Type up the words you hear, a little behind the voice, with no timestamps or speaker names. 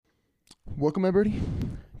Welcome, everybody,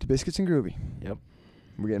 to Biscuits and Groovy. Yep.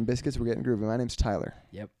 We're getting biscuits, we're getting groovy. My name's Tyler.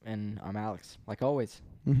 Yep. And I'm Alex, like always.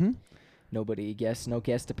 Mm-hmm. No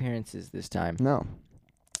guest appearances this time. No.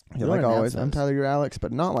 Yeah, We like don't always. announce I'm those. Tyler, you're Alex,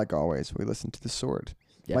 but not like always. We listen to The Sword.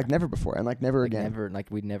 Yeah. Like never before, and like never Like again. Never, like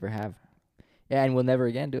we'd never have. Yeah, and we'll never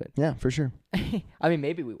again do it. Yeah, for sure. I mean,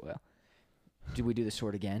 maybe we will. Do we do the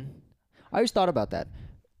sword again? I always thought about that.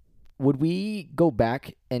 Would we go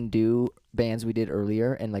back and do bands we did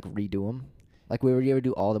earlier and like redo them? Like, would we ever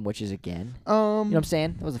do All Them Witches again? You know what I'm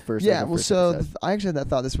saying? That was the first. Yeah, like, our well, first so episode. I actually had that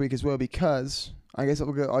thought this week as well because I guess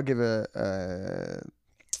I'll give a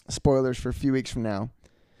spoilers for a few weeks from now.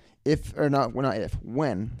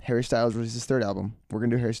 When Harry Styles releases his third album, we're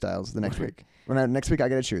gonna do Harry Styles the next week. Next week I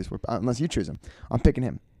get to choose, unless you choose him. I'm picking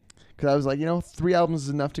him because I was like, 3 albums is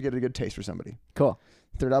enough to get a good taste for somebody. Cool.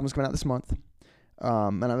 Third album's coming out this month,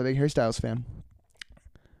 and I'm a big Harry Styles fan.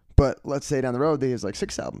 But let's say down the road he has like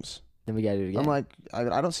 6 albums. Then we gotta do it again. I'm like,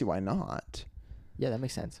 I don't see why not. Yeah, that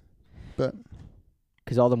makes sense. But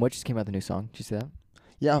Because All Them Witches came out with a new song. Did you see that?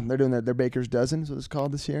 yeah, they're doing their Baker's Dozen, is what it's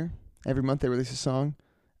called this year. Every month they release a song,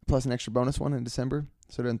 plus an extra bonus one in December.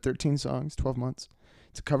 So they're doing 13 songs, 12 months.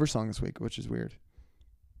 It's a cover song this week, which is weird.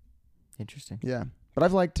 Interesting. Yeah. But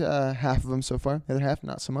I've liked half of them so far. The other half,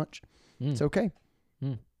 not so much. Mm. It's okay.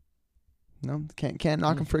 Mm. No, can't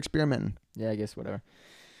knock them for experimenting. Yeah, I guess whatever.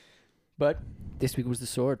 But this week was the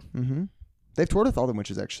sword. Mm-hmm. They've toured with All Them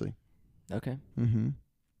Witches, actually. Okay, Mm-hmm.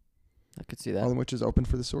 I could see All that. Them Witches open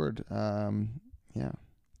for the Sword. Yeah.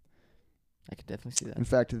 I could definitely see that. In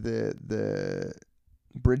fact, the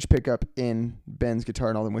bridge pickup in Ben's guitar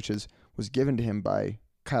and All Them Witches was given to him by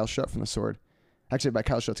Kyle Shutt from the Sword. Actually, by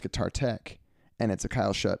Kyle Shutt's guitar tech, and it's a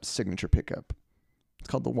Kyle Shutt signature pickup. It's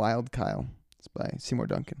called the Wild Kyle. It's by Seymour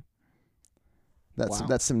Duncan. Wow.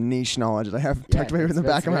 That's some niche knowledge that I have tucked away in the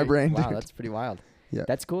back of my brain. Wow, dude. that's pretty wild. Yeah.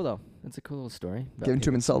 That's cool though. That's a cool little story. about Given to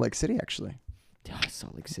him people. in Salt Lake City, actually, Oh,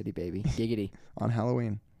 Salt Lake City, baby. Giggity. on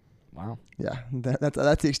Halloween. Wow. Yeah,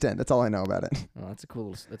 that's the extent. That's all I know about it. Oh, that's a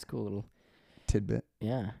cool. That's a cool little. Tidbit.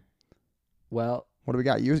 Yeah. Well, What do we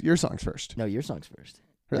got? Your songs first. no, your song's first.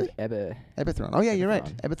 Really? Ebbethron. Oh yeah, you're right.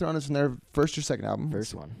 Ebbethron. Ebbethron is from their first or second album.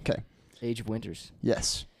 First one. 'Kay. Age of Winters.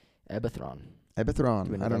 Yes. Ebbethron. Do we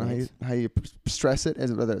Ebbethron. know I don't know that how you stress it,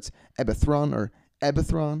 whether it's Ebbethron or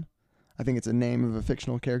Ebbethron. I think it's a name of a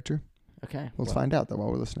fictional character. Okay. Let's find out though while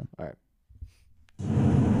we're listening. All right.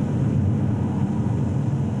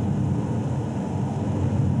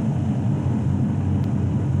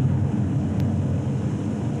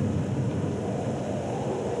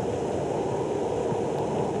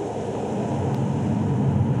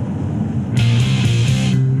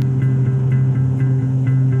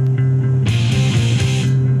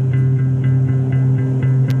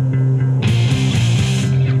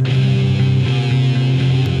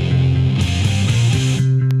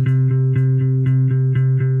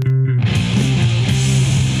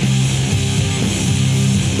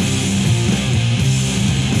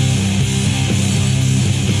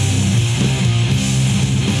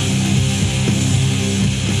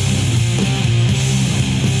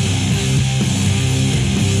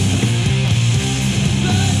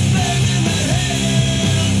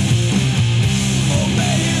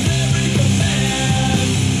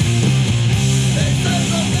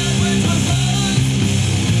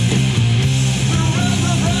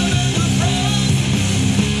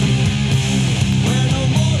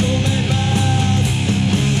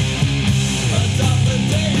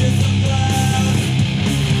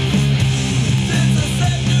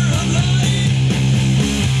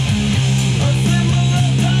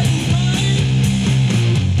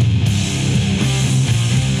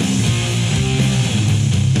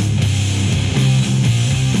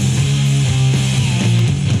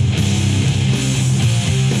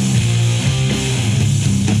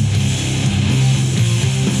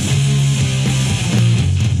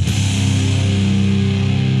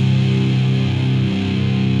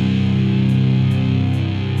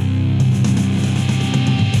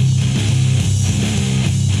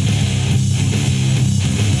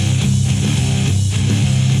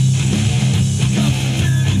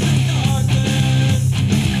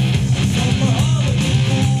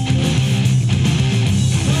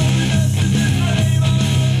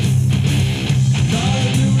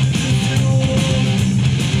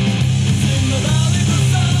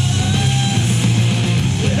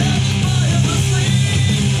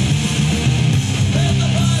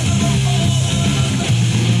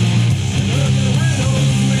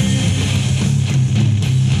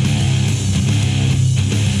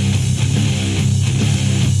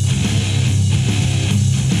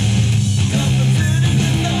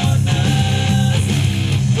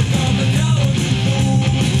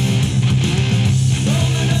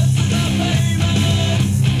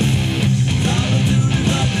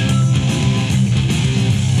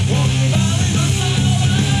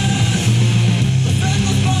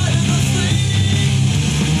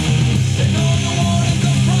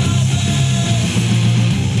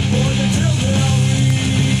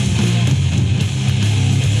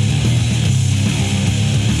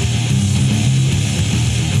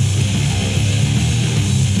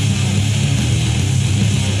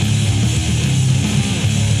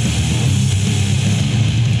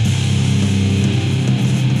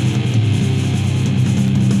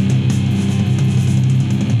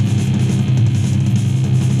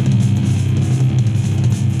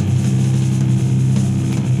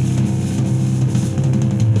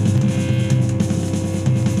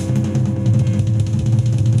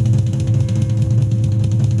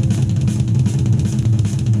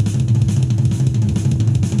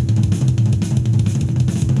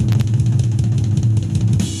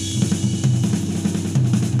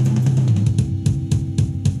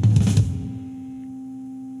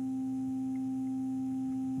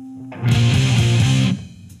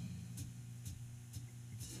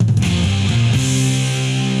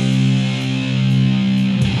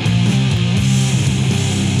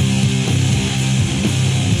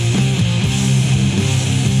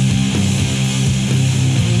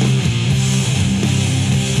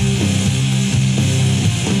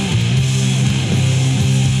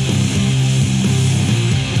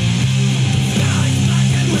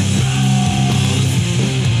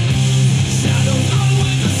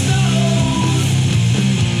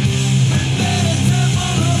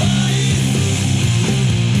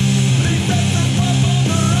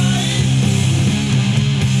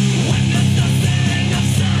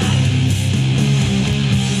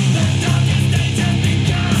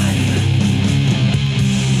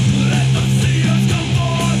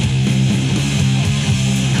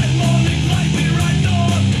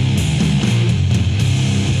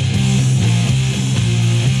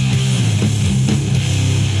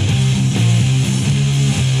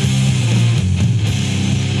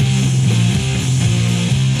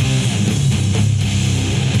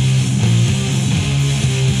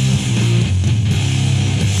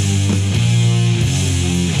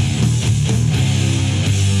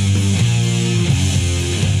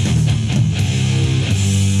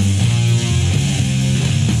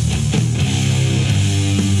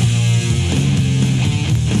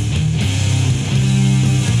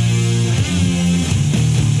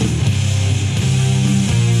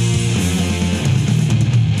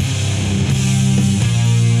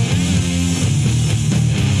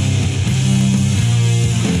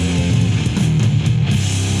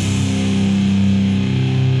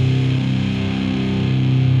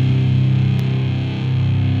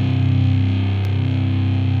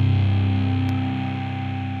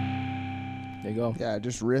 you go. Yeah,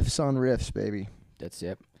 just riffs on riffs, baby. That's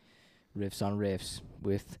it. Riffs on riffs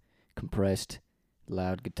with compressed,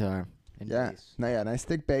 loud guitar and Yeah. bass. Nice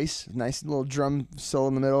thick bass, nice little drum solo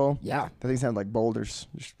in the middle. Yeah. That thing sounded like boulders,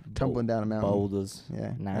 just tumbling down a mountain. Boulders.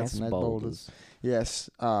 Yeah, Nice, that's some boulders. Yes.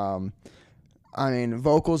 I mean,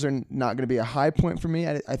 vocals are not going to be a high point for me.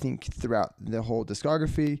 I think throughout the whole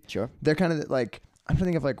discography, Sure. they're kind of like, I'm trying to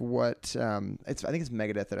think of like what I think it's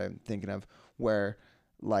Megadeth that I'm thinking of, where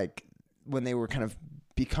like when they were kind of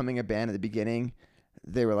becoming a band at the beginning,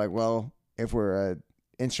 they were like, well, if we're a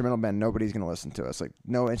instrumental band, nobody's going to listen to us. Like,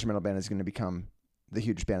 no instrumental band is going to become the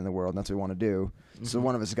huge band in the world. And that's what we want to do. Mm-hmm. So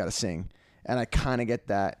one of us has got to sing, and I kind of get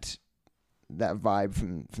that vibe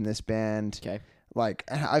from this band. Okay. Like,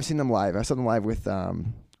 I've seen them live. I saw them live with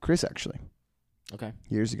Chris actually Okay.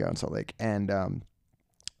 years ago in Salt Lake, and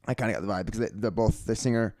I kind of got the vibe because they're both the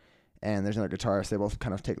singer and there's another guitarist. They both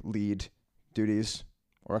kind of take lead duties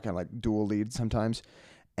or kind of like dual lead sometimes,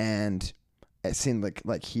 and it seemed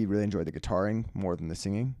like he really enjoyed the guitaring more than the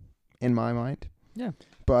singing in my mind. Yeah.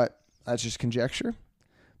 But that's just conjecture.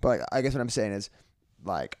 But like, I guess what I'm saying is,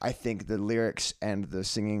 like, I think the lyrics and the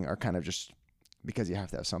singing are kind of just because you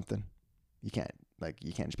have to have something. You can't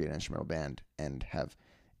just be an instrumental band and have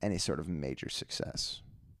any sort of major success.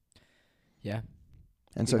 Yeah.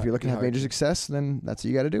 And so if you're looking to have major success, then that's what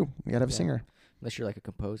you got to do. You got to have a singer. Unless you're like a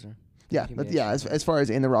composer. Yeah, You but can be yeah. As far as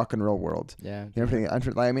in the rock and roll world, Yeah. you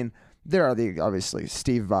know, I mean, there are the obviously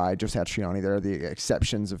Steve Vai, Joe Satriani. There are the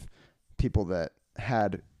exceptions of people that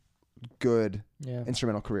had good Yeah.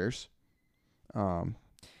 instrumental careers, and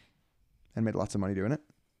made lots of money doing it.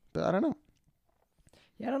 But I don't know.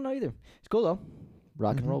 Yeah, I don't know either. It's cool though.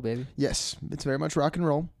 Rock and Mhm. roll, baby. Yes, it's very much rock and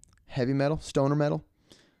roll, heavy metal, stoner metal,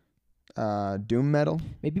 doom metal.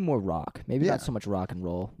 Maybe more rock. Maybe Yeah. not so much rock and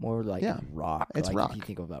roll. More like Yeah. rock. It's like rock. If you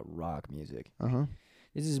think about rock music. Uh-huh.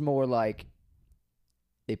 This is more like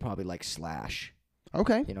they probably like Slash.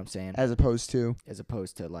 Okay. You know what I'm saying? As opposed to As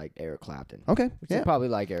opposed to like Eric Clapton. okay, Which yeah. they probably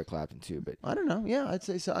like Eric Clapton too, but I don't know. Yeah, I'd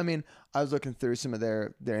say so. I mean, I was looking through some of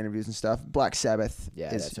their interviews and stuff. Black Sabbath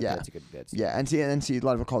yeah, is that's a good that's yeah, and see, a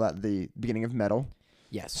lot of people call that the beginning of metal.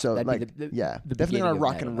 Yes. So that'd like be the yeah, the definitely not a beginning of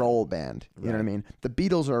rock metal, and metal. roll band. You know what I Right. mean? The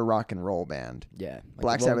Beatles are a rock and roll band. Yeah. Like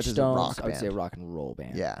Black the Rolling Sabbath is a rock Stones, I would say a band. rock and roll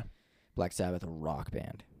band. Yeah, Black Sabbath, a rock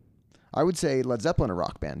band. I would say Led Zeppelin a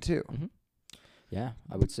rock band too. Yeah,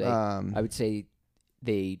 I would say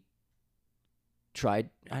they tried.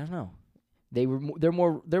 I don't know.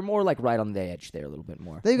 They're more like right on the edge there a little bit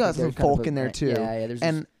more. They've got They're some kind of folk in there too. Yeah, yeah. There's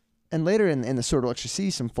And later in the sword, we'll actually see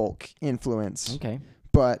some folk influence. okay.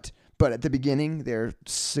 But at the beginning, they're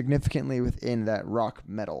significantly within that rock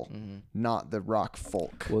metal, Mm-hmm. not the rock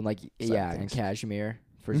folk. Well, like and things. Kashmir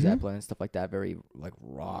for Mhm. Zeppelin and stuff like that. Very like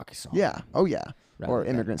rock song. Yeah. Oh yeah. rather Or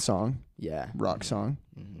than- immigrant song, Yeah. rock song.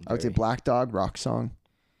 Mhm, I would say very- Black Dog, rock song,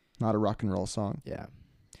 not a rock and roll song. Yeah.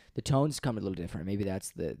 The tones come a little different. Maybe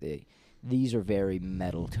that's the these are very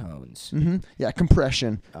metal tones. Hmm. Yeah,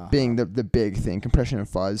 compression being the big thing. Compression and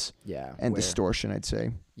fuzz yeah and where- distortion, I'd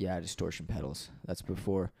say. Yeah, distortion pedals. That's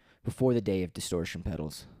before the day of distortion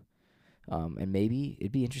pedals. And maybe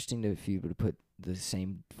it'd be interesting if you were to put the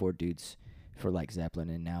same four dudes for like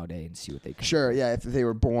Zeppelin and nowadays and see what they come Sure, up yeah, if they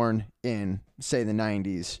were born in, say, the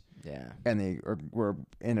 90s with. Yeah. and they were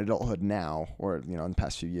in adulthood now or, in the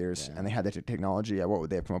past few years Yeah. and they had the technology, what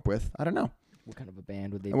would they have come up with? I don't know. What kind of a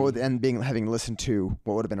band would they And, what would, be? and having listened to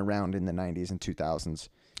what would have been around in the 90s and 2000s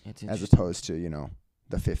It's as interesting, opposed to,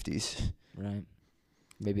 the 50s. right?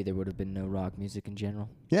 Maybe there would have been no rock music in general.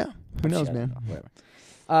 Yeah, who knows, Shut man? up, Whatever.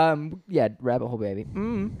 Yeah, rabbit hole, baby.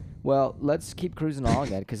 Well, let's keep cruising along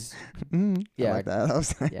then, because I Yeah. like that. That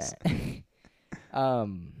was nice. yeah.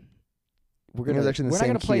 We're It gonna was actually in the we're not same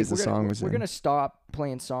gonna key play. as the we're gonna, song was we're in. gonna stop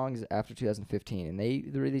playing songs after 2015, and they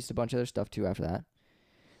released a bunch of other stuff too after that.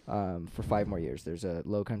 For 5 more years, there's a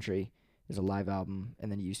Low Country, there's a live album,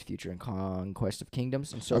 and then Used Future and Conquest of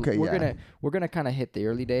Kingdoms. And so Okay, we're gonna kind of hit the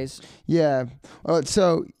early days. Yeah. Well,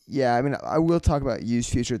 so yeah, I mean, I will talk about Used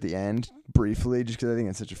Future at the end briefly, just because I think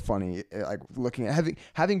it's such a funny, like looking at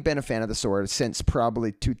having been a fan of the Sword since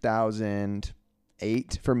probably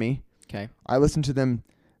 2008 for me. Okay. I listened to them,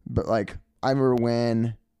 but like I remember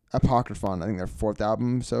when Apocryphon, I think their 4th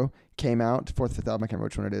album, came out, 4th, 5th album, I can't remember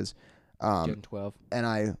which one it is. 2012. And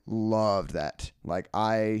I loved that. Like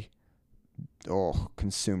I,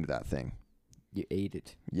 consumed that thing. You ate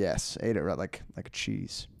it Yes, ate it right like a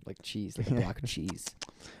cheese. like cheese, like a block of cheese.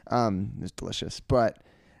 It was delicious. But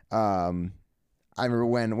I remember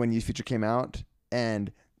when Youth Future came out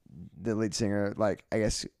and the lead singer, like, I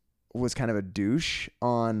guess was kind of a douche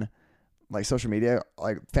on like social media.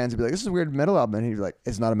 Like fans would be like, "This is a weird metal album," and he'd be like,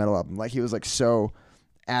 "It's not a metal album." Like he was like so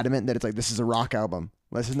adamant that it's like, this is a rock album.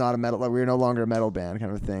 This is not a metal. Like, we're no longer a metal band,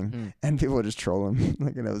 kind of a thing. And people would just troll him.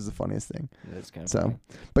 Like, and that was the funniest thing. That's kind of So, funny.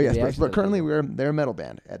 but yes, Reaction but to currently that. they're a metal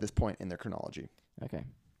band at this point in their chronology. Okay.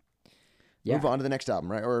 Yeah. Move on to the next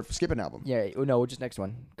album, right? Or skip an album. Yeah. No, just next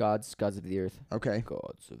one. Gods of the Earth. Okay.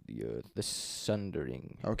 Gods of the Earth. The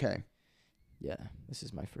Sundering. Okay. Yeah. This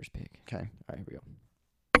is my first pick. Okay. All right, here we go.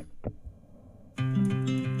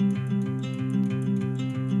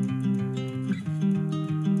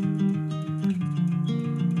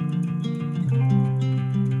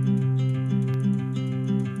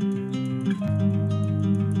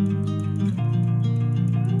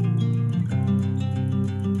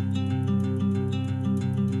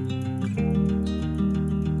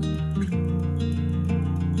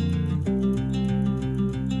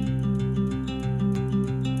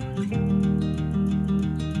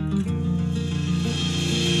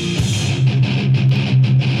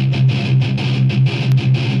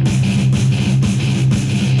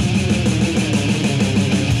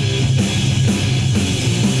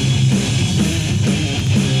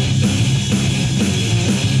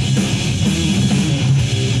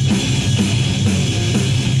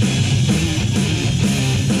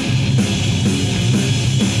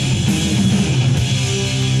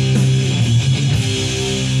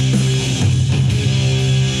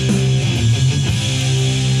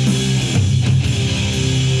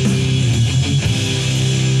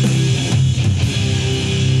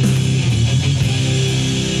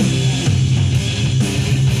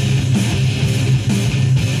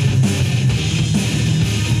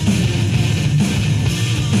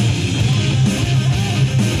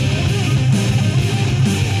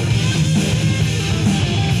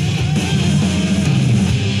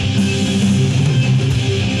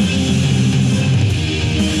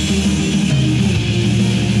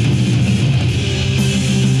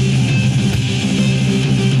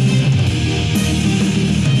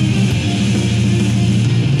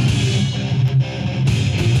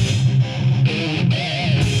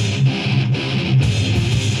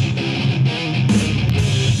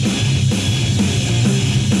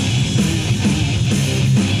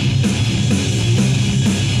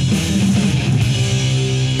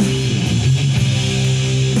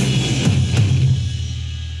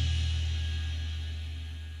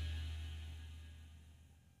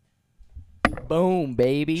 Boom,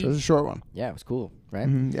 baby. So it's a short one. Yeah, it was cool, right?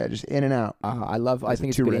 Yeah, just in and out. I love. I There's think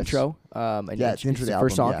it's two a good riffs. intro. And Yeah, it's the intro of the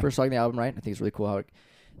first album, song, yeah. first song of the album, right? I think it's really cool how it,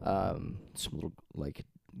 some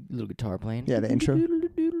little guitar playing. Yeah, the intro.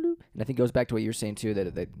 And I think it goes back to what you were saying too,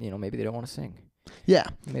 that maybe they don't want to sing. Yeah.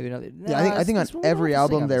 Maybe not. Yeah, I think on every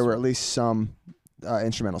album there were at least some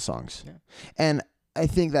instrumental songs. Yeah. And I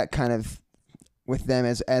think that kind of, with them,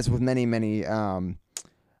 as with many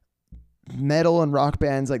metal and rock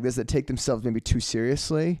bands like this that take themselves maybe too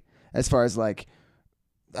seriously, as far as like,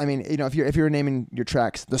 I mean, if you're naming your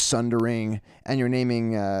tracks The Sundering, and you're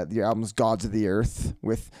naming your albums Gods of the Earth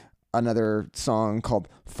with another song called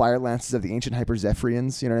Fire Lances of the Ancient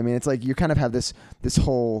Hyperzephyrians, you know what I mean? It's like you kind of have this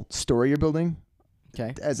whole story you're building.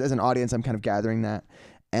 Okay. As an audience, I'm kind of gathering that,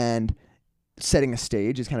 and setting a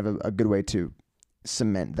stage is kind of a good way to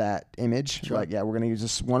cement that image. Sure. Like, yeah, we're gonna use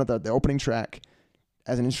this one of the opening track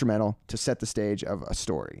as an instrumental to set the stage of a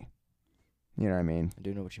story. You know what I mean? I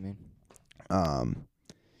do know what you mean.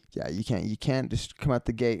 Yeah, you can't just come out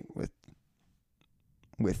the gate with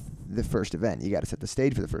the first event. You got to set the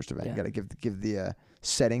stage for the first event. Yeah. You got to give the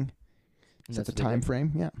setting, And set that's the what they time did.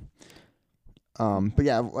 frame. Yeah. But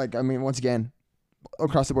yeah, like, I mean, once again,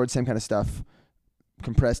 across the board, same kind of stuff.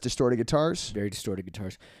 Compressed, distorted guitars. Very distorted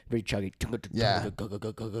guitars. Very chuggy. Yeah.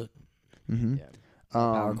 Mm-hmm. Yeah.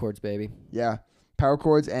 Power chords, baby. Yeah, power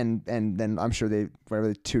chords, and then I'm sure whatever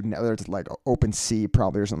they tune, whether it's like open C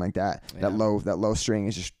probably or something like that. Yeah. That low string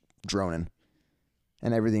is just droning,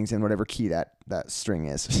 and everything's in whatever key that string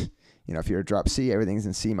is. If you're a drop C, everything's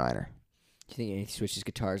in C minor. Do you think he switches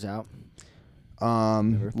guitars out?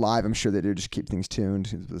 Live, I'm sure they do just keep things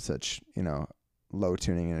tuned with such low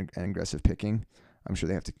tuning and aggressive picking. I'm sure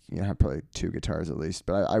they have to have probably two guitars at least,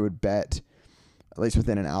 but I would bet at least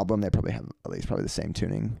within an album they probably have at least probably the same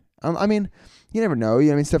tuning. I mean, you never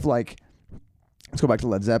know. Stuff like, let's go back to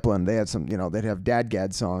Led Zeppelin. They had some, they'd have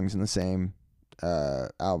Dadgad songs in the same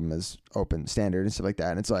album as Open Standard and stuff like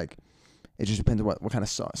that. And it's like, it just depends on what kind of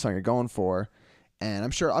song you're going for. And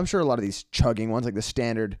I'm sure a lot of these chugging ones, like the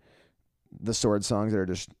Sword songs that are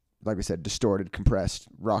just, like we said, distorted, compressed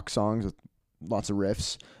rock songs with lots of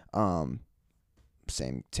riffs.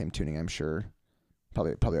 Same tuning, I'm sure.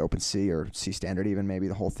 Probably open C or C standard even. Maybe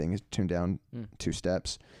the whole thing is tuned down 2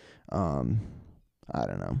 steps. I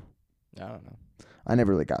don't know. I don't know. I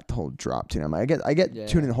never really got the whole drop tune. I get Yeah.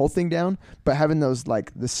 tuning the whole thing down, but having those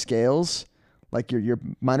like the scales, like your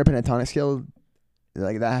minor pentatonic scale,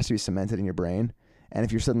 like that has to be cemented in your brain. And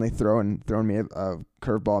if you're suddenly throwing me a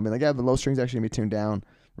curveball and be like, yeah, the low string's actually gonna be tuned down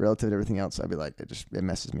relative to everything else, I'd be like, it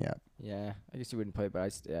messes me up. Yeah, I guess you wouldn't play, but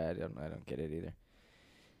I don't get it either.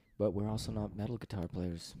 But we're also not metal guitar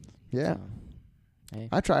players. Yeah. So, hey.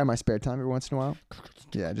 I try in my spare time every once in a while.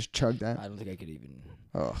 Yeah, just chug that. I don't think I could even.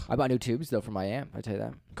 Oh, I bought new tubes though for my amp. I tell you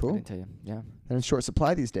that. I cool. didn't tell you. Yeah. They're in short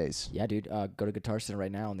supply these days. Yeah, dude. Go to Guitar Center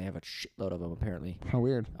right now, and they have a shitload of them apparently. How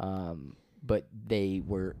weird. But they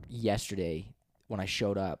were yesterday when I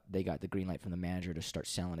showed up. They got the green light from the manager to start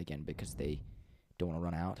selling again because they don't want to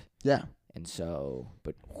run out. Yeah. And so,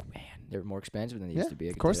 but man, they're more expensive than they Yeah, used to be. I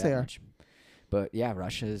of can course tell you they that are. much. But yeah,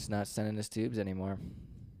 Russia's not sending us tubes anymore.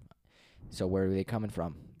 So where are they coming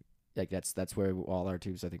from? Like that's where all our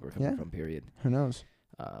tubes I think were coming Yeah. from. Period. Who knows?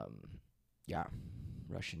 Yeah,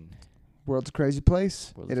 Russian. World's a crazy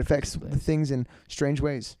place. World's It a affects crazy the place. things in strange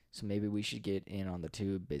ways. So maybe we should get in on the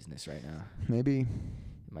tube business right now. Maybe. It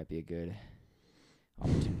might be a good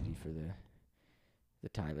opportunity for the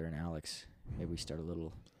Tyler and Alex. Maybe we start a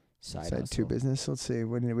little side Side hustle. two business. Let's see.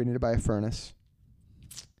 We need to buy a furnace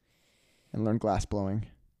and learn glass blowing.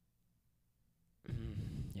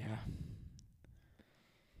 Yeah.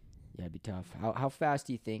 Yeah, it'd be tough. How fast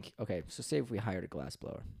do you think? Okay, so say if we hired a glass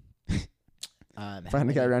blower. Find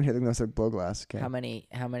a guy around here that knows how to blow glass. Okay. How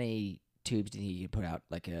many tubes do you think you could put out?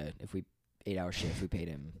 Like if we 8-hour shift, we paid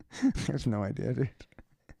him. I have no idea, dude.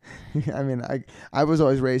 I mean, I was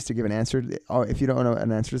always raised to give an answer. Oh, if you don't know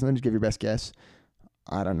an answer to something, just give your best guess.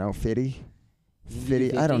 I don't know, 50?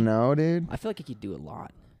 50? I don't know, dude. I feel like you could do a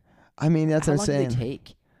lot. I mean, that's How what I'm long saying. do they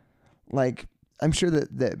take? Like, I'm sure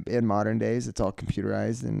that in modern days it's all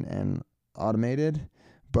computerized and automated,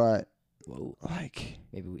 but Whoa. like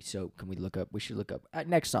Maybe can we look up? We should look up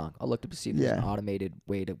next song. I'll look up to see if there's an Yeah. automated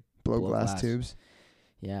way to. blow Blow glass glass. tubes.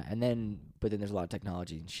 Yeah, but then there's a lot of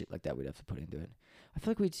technology and shit like that we'd have to put into it. I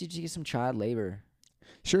feel like we'd just get some child labor.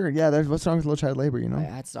 Sure, yeah. What's wrong with low child labor? You know.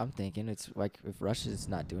 I'm thinking it's like if Russia's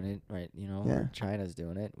not doing it right, or Yeah. China's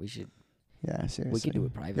doing it, we should. Yeah, seriously. We could do it You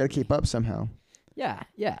privately. gotta keep up somehow. Yeah.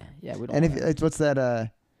 We don't. And if wanna- it's what's that? I'm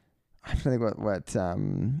trying to think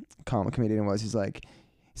what comedian was. He's like,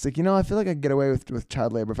 I feel like I could get away with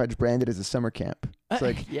child labor if I just branded it as a summer camp. It's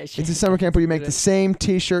like yeah, it's a summer camp where you make the same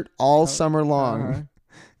T-shirt all summer long. Uh-huh.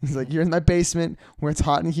 He's like, you're in my basement where it's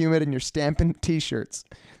hot and humid, and you're stamping T-shirts.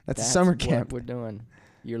 That's a summer camp. What we're doing.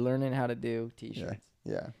 You're learning how to do T-shirts.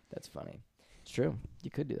 Yeah. That's funny. It's true. You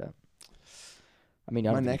could do that. I mean, I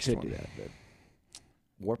My don't think next you could one. do that, but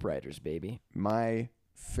Warp Riders, baby. My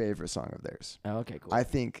favorite song of theirs. Oh, okay, cool. I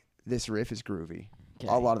think this riff is groovy. Okay.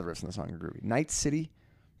 A lot of the riffs in the song are groovy. Night City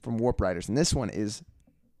from Warp Riders, and this one is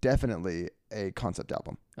definitely a concept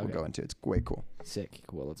album. We'll Okay. go into. It's way cool. Sick.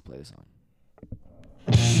 Cool. Let's play the song.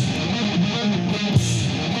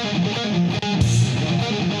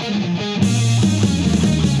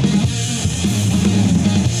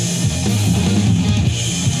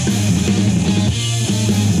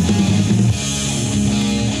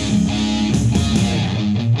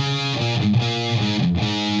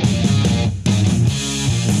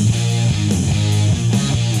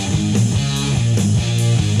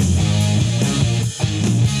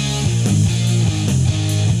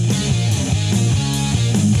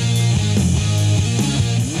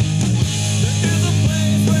 There is a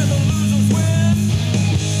place where the losers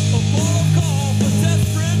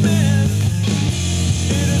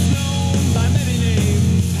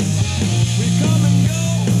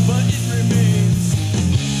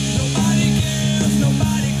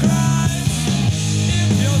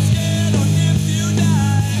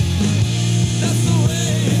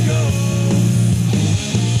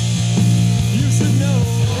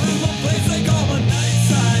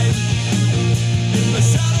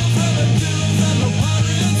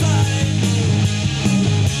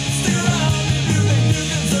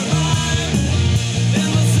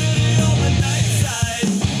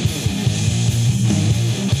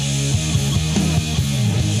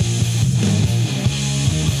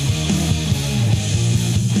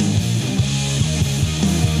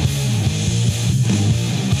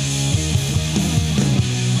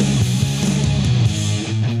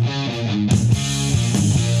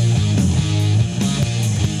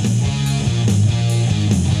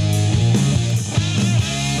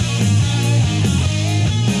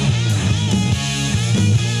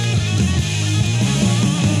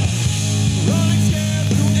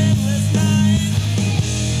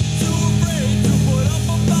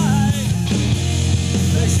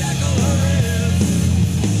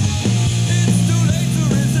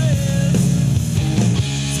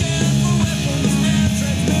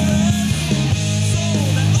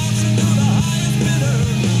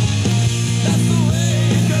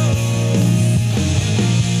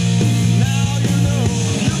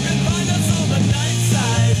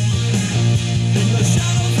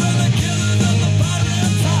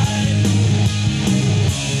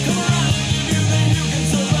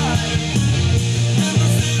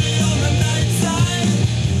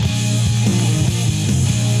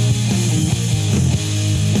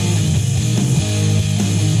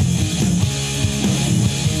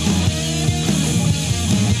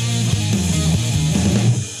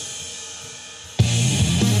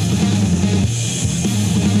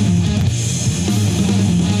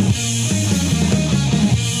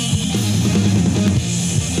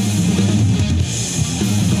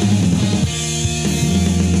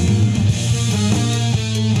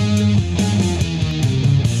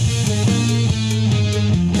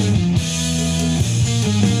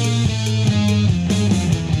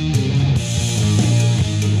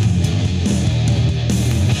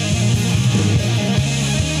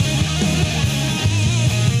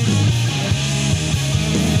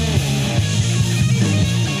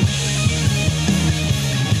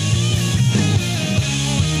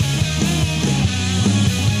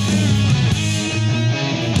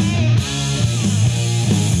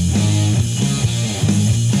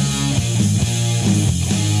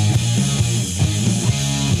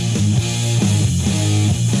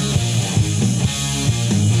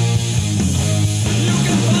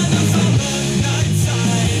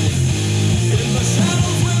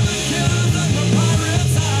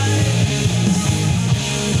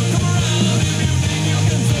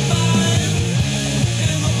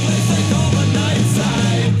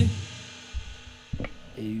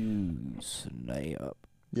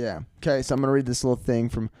Okay, so I'm gonna read this little thing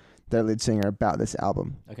from their lead singer about this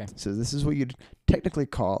album. Okay. So this is what you'd technically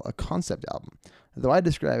call a concept album, though I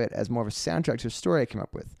describe it as more of a soundtrack to a story I came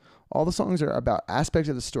up with. All the songs are about aspects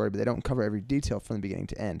of the story, but they don't cover every detail from the beginning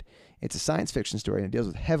to end. It's a science fiction story, and it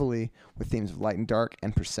deals heavily with themes of light and dark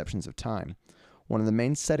and perceptions of time. One of the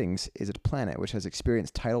main settings is a planet which has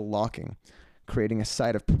experienced tidal locking, creating a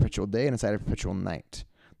side of perpetual day and a side of perpetual night.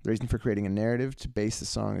 The reason for creating a narrative to base the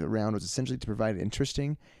song around was essentially to provide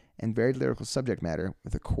interesting and varied lyrical subject matter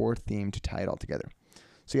with a core theme to tie it all together.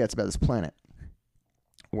 So yeah, it's about this planet.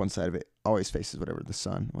 One side of it always faces whatever, the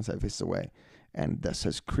sun. One side faces away. And this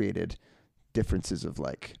has created differences of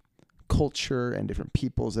like culture and different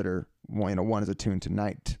peoples that are, one is attuned to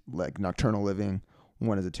night, like nocturnal living.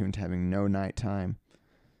 One is attuned to having no nighttime.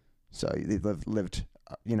 So they've lived,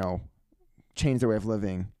 changed their way of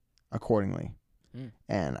living accordingly.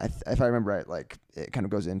 And if I remember right, like it kind of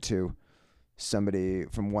goes into somebody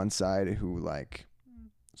from one side who like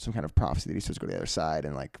some kind of prophecy that he's supposed to go to the other side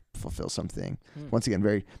and like fulfill something. Once again,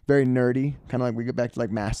 very, very nerdy. Kind of like we go back to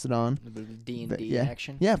like Mastodon. A bit of D&D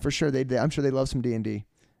action. Yeah, for sure. I'm sure they love some D&D.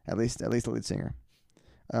 At least the lead singer.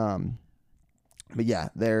 But yeah,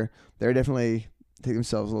 they're definitely take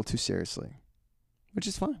themselves a little too seriously, which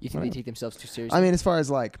is fine. You think they take themselves too seriously? I mean, as far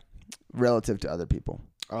as like relative to other people.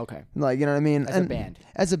 Okay. Like, you know what I mean? As a band.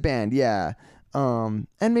 As a band, yeah. And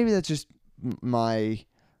maybe that's just my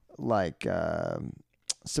like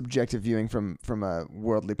subjective viewing from a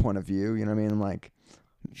worldly point of view. You know what I mean? Like,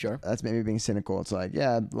 sure. That's maybe being cynical. It's like,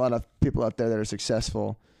 yeah, a lot of people out there that are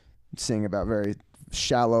successful sing about very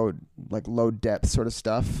shallow, like low depth sort of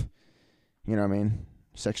stuff. You know what I mean?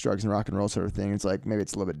 Sex, drugs, and rock and roll sort of thing. It's like maybe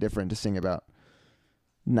it's a little bit different to sing about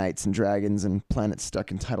knights and dragons and planets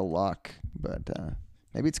stuck in tidal lock. But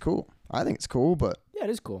maybe it's cool. I think it's cool, but yeah, it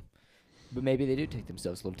is cool. But maybe they do take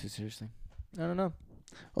themselves a little too seriously. I don't know.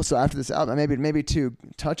 Also, after this album, maybe to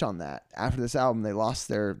touch on that, after this album, they lost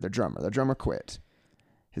their drummer. Their drummer quit.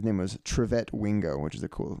 His name was Trevette Wingo, which is a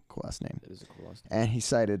cool last name. It is a cool last name. And he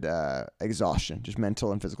cited exhaustion, just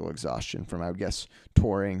mental and physical exhaustion from, I would guess,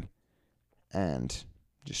 touring and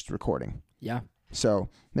just recording. Yeah. So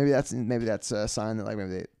maybe that's a sign that like maybe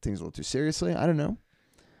they take things a little too seriously. I don't know.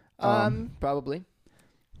 Probably.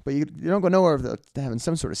 But you don't go nowhere without having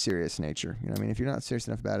some sort of serious nature. You know what I mean? If you're not serious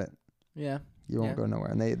enough about it, yeah, you won't go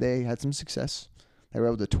nowhere. And they had some success. They were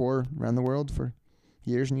able to tour around the world for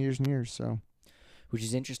years and years and years. So, which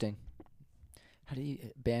is interesting. How do you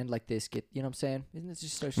band like this get? You know what I'm saying? Isn't this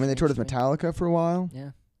just so? I mean, they toured with Metallica for a while.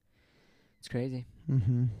 Yeah, it's crazy.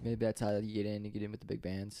 Mm-hmm. Maybe that's how you get in. You get in with the big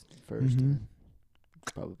bands first. Mm-hmm.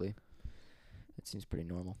 Probably. It seems pretty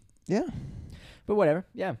normal. Yeah. But whatever.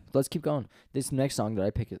 Yeah. Let's keep going. This next song that I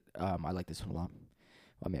picked, I like this one a lot.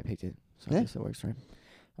 Well, I mean, I picked it, so I guess it works, right?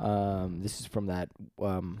 This is from that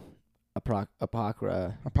Apocryphon.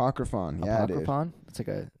 Yeah, dude. Apocryphon? It's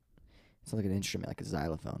like an instrument, like a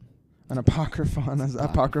xylophone. An apocryphon,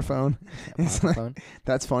 apocryphone. Like,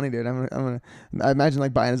 that's funny, dude. I imagine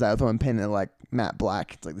like buying a xylophone and painting it like matte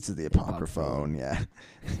black. It's like, this is the apocryphon, yeah.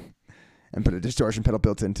 And put a distortion pedal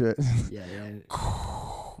built into it. Yeah.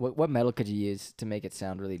 What metal could you use to make it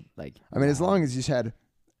sound really like? I mean, as long as you just had,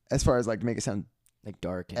 as far as like make it sound like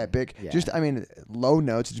dark, and epic. Yeah. Just, I mean, low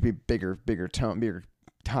notes would just be bigger tone, bigger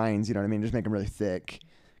tines. You know what I mean? Just make them really thick,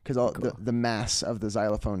 because all the mass of the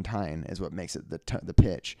xylophone tine is what makes it the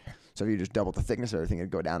pitch. So if you just double the thickness of everything, it'd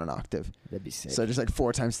go down an octave. That'd be sick. So just like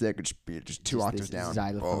 4 times thick, would just be two octaves down.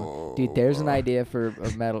 Xylophone. Dude, there's an idea for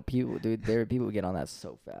a metal. People would get on that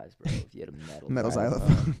so fast, bro. If you had a metal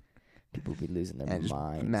xylophone. People would be losing their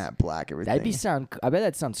minds. Matte black, everything. That'd be I bet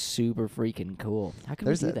that sounds super freaking cool. How can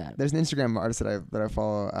we do that? There's an Instagram artist that I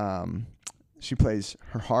follow. She plays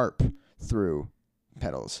her harp through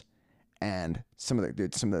pedals, and some of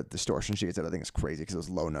the distortion she gets out, I think, is crazy because those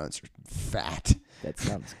low notes are fat. That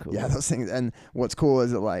sounds cool. Yeah, those things. And what's cool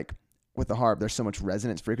is that like with the harp, there's so much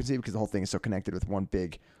resonance frequency because the whole thing is so connected with one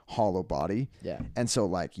big hollow body. Yeah. And so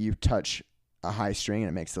like you touch a high string and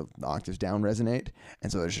it makes the octaves down resonate,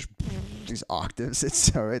 and so there's just these octaves.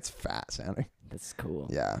 It's fat sounding. That's cool.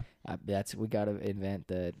 Yeah. We gotta invent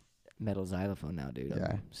the metal xylophone now, dude.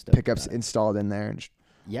 Yeah. Pickups installed in there and just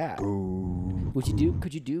yeah. Ooh. Would you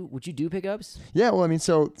do pickups? Yeah, well, I mean,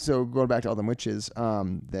 so going back to All Them Witches,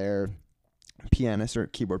 their pianist or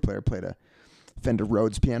keyboard player played a Fender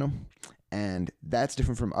Rhodes piano, and that's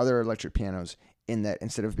different from other electric pianos in that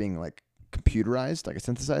instead of being like computerized, like a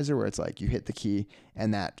synthesizer, where it's like you hit the key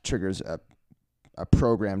and that triggers a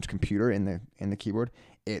programmed computer in the keyboard,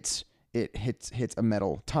 it hits a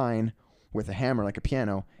metal tine with a hammer like a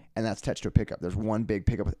piano, and that's attached to a pickup. There's one big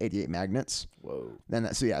pickup with 88 magnets. Whoa.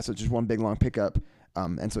 So it's just one big long pickup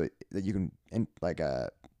and so that you can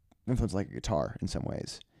influence like a guitar in some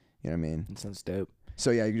ways. You know what I mean? That sounds dope.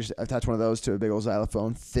 So yeah, you just attach one of those to a big old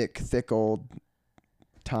xylophone, thick old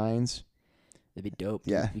tines. That'd be dope.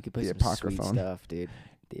 Dude. Yeah, We could put the some sweet apocryphone. stuff, dude.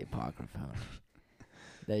 The apocryphone.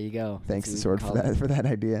 There you go. Thanks That's to what Sword we for that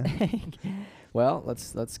idea. call it. Well,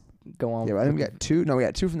 let's go on. Yeah, well, I think we got two. No, we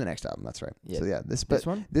got two from the next album. That's right. Yeah. So yeah, This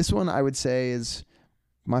one. this one I would say is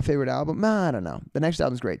my favorite album. Nah, I don't know. The next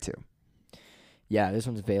album's great too. Yeah, this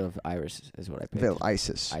one's Veil of Iris is what I picked. Veil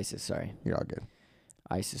Isis. Isis, sorry. You're all good.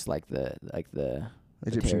 Isis, like the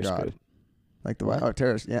Egyptian terrorist god. group. Like the What? what? Oh,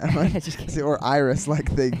 terrorist. Yeah. Just kidding. Or Iris,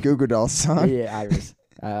 like the Goo Goo Dolls song. Yeah, Iris.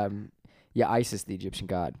 Yeah, Isis, the Egyptian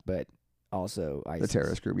god, but also The Isis.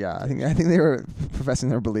 terrorist group. Yeah, I think they were professing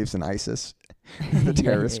their beliefs in ISIS, the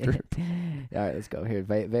terrorist group. All right, let's go here.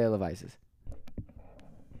 Veil of Isis.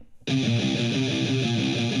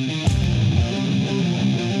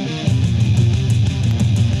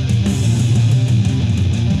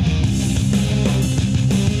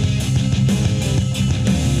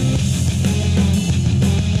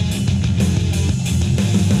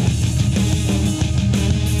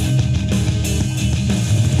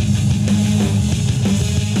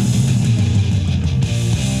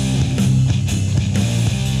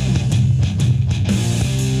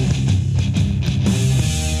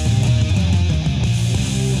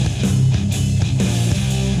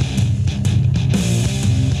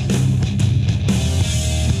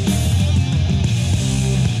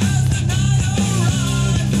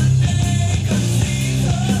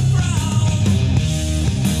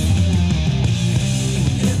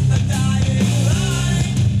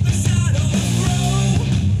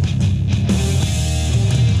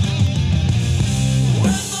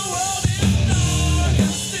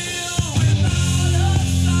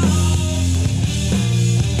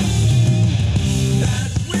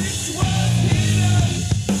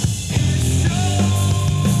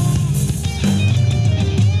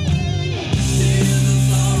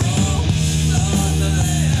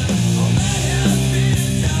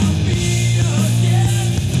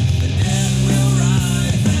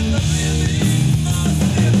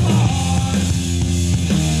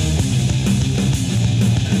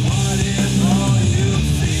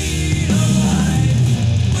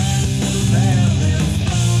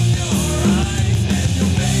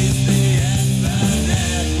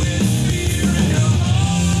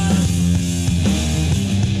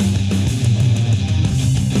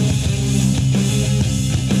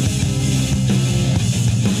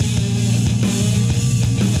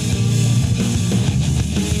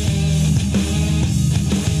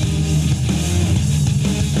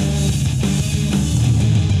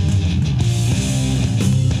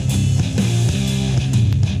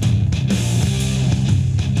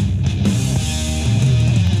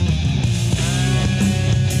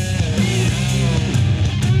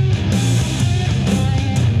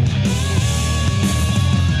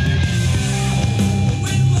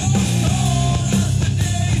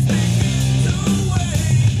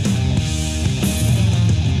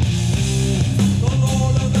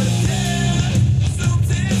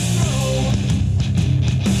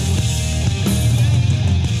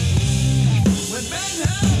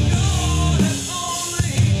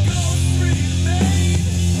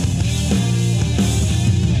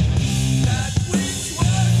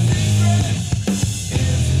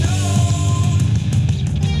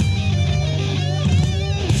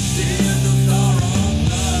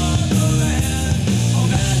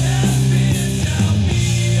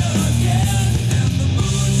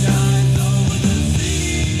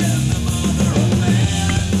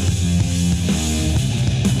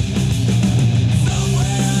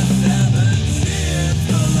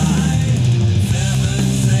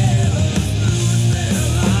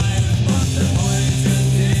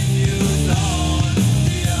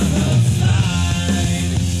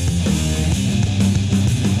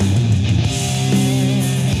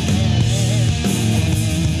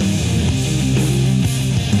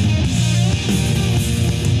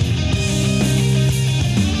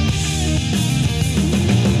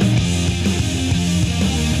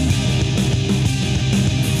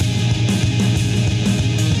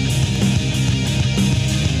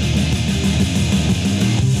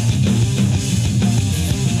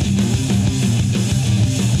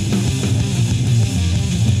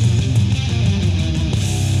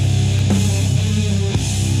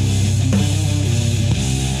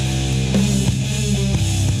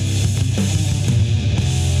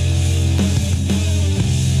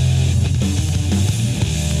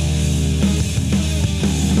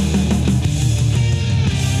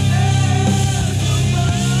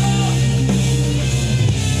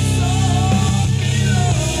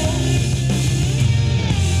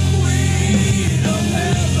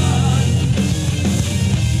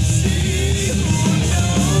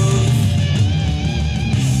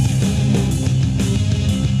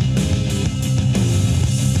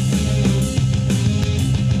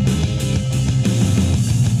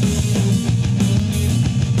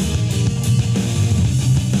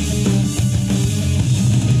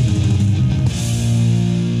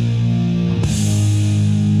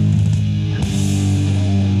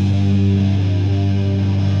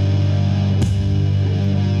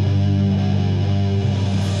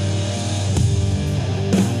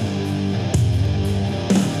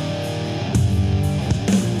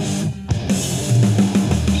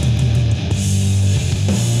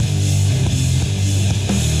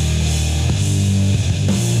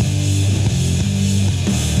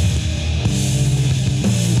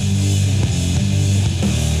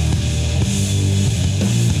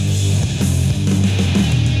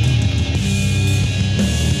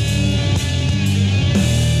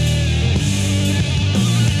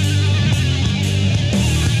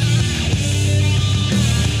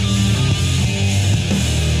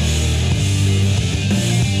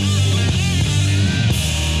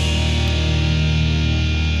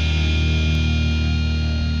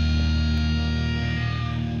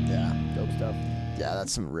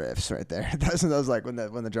 That's some riffs right there. Those like when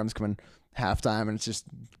the drums come in halftime and it's just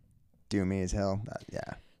doomy as hell. Yeah.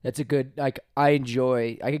 That's a good, like, I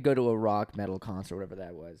could go to a rock metal concert, whatever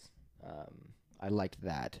that was. I liked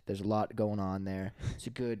that. There's a lot going on there. It's a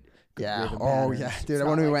good Yeah. rhythm Oh patterns. yeah, It's dude. not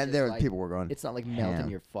When we like went just there, like- people were going. It's not like ham. melting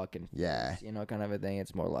your fucking Yeah. face, kind of a thing.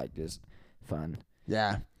 It's more like just fun.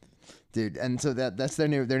 Yeah, dude. And so that's their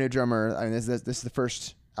new drummer. I mean, this is the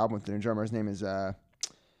first album with their new drummer. His name is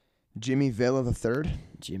Jimmy Vela the Third.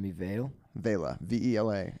 Jimmy Vale. Vela,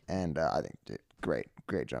 Vela, and I think dude, great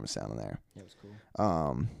drum sound in there. That was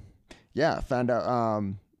cool. Yeah, found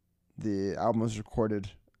out the album was recorded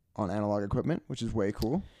on analog equipment, which is way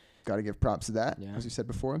cool. Got to give props to that, Yeah. as we said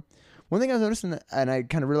before. One thing I was noticing, and I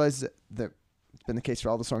kind of realized that it's been the case for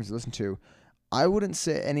all the songs you listen to, I wouldn't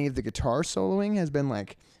say any of the guitar soloing has been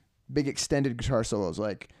like big extended guitar solos.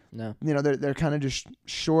 Like, No. they're kind of just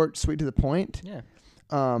short, sweet to the point. Yeah.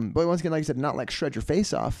 But once again, like I said, not like shred your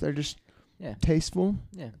face off. They're just Yeah. tasteful,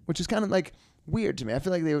 Yeah. which is kind of like weird to me. I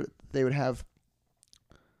feel like they would have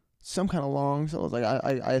some kind of long solos. Like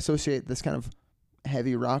I associate this kind of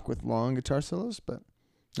heavy rock with long guitar solos, but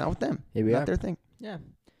not with them. Here we Not are. their thing. Yeah.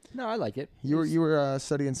 No, I like it. You It's- were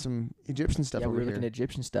studying some Egyptian stuff yeah, over we were here. looking at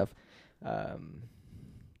Egyptian stuff.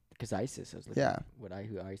 Because ISIS, I was looking Yeah. at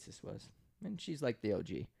who ISIS was. And she's like the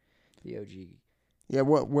OG. The OG. Yeah,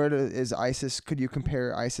 is ISIS? Could you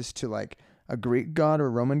compare ISIS to like a Greek god or a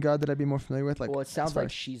Roman god that I'd be more familiar with? Like, Well, it sounds as far like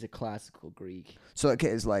as- she's a classical Greek so. Okay,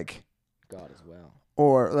 is like, god as well.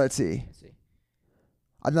 or let's see. Let's see.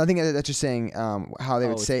 I think that's just saying how they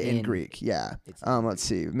would it's say in in- Greek. Yeah. It's Let's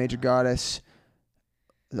see. Major goddess.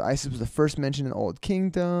 Isis was the first mentioned in the Old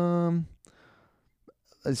Kingdom.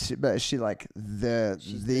 Let's see, but is she like She's the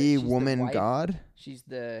the woman wife. god? She's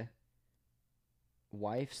the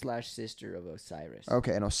wife/sister of Osiris.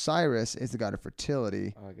 Okay, and Osiris is the god of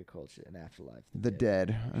fertility, Agriculture and afterlife. the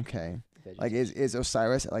dead. Okay, like vegetation. is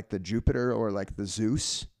Osiris like the Jupiter or like the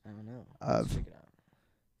Zeus? I don't know. of- Let's check it out.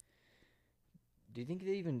 Do you think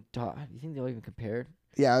they even taught? Do you think they'll even compared?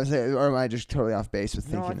 Yeah, I was saying, or am I just totally off base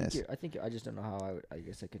with No, I thinking think this? you're, I think I just don't know how I would. I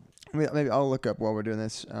guess I could. Maybe I'll look up while we're doing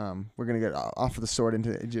this. We're gonna get off of the sword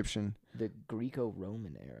into Egyptian. The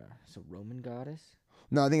Greco-Roman era. So Roman goddess.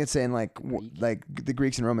 No, I think it's saying like Greek? like the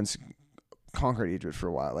Greeks and Romans conquered Egypt for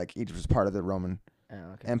a while. Like Egypt was part of the Roman Oh,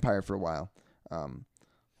 okay. Empire for a while.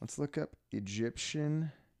 Let's look up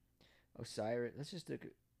Egyptian Osiris. Let's just look.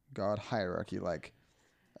 god hierarchy. Like,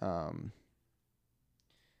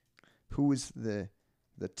 who was the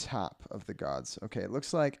top of the gods? Okay, it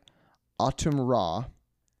looks like Atum Ra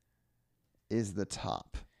is the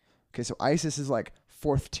top. Okay, so Isis is like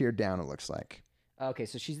fourth tier down. It looks like. Okay,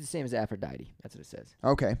 so she's the same as Aphrodite. That's what it says.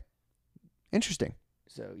 Okay, interesting.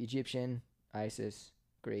 So Egyptian, Isis,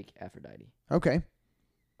 Greek, Aphrodite, Okay,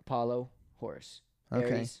 Apollo, Horus,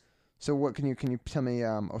 okay. Ares. So what can you tell me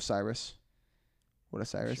Osiris? What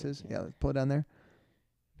Osiris Sure is? can. Yeah, let's pull it down there.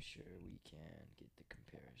 I'm sure we can get the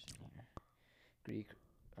comparison here. Greek,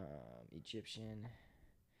 Egyptian.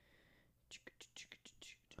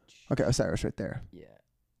 Okay, Osiris right there. Yeah.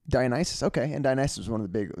 Dionysus, okay, and Dionysus was one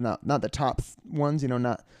of the big, not the top ones,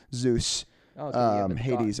 not Zeus. Oh, okay, yeah, but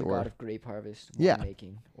Hades the or- god of grape harvest, Yeah.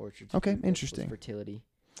 winemaking, orchards. Okay, fruit vegetables, interesting. Fertility.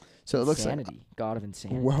 So it looks like, insanity. God of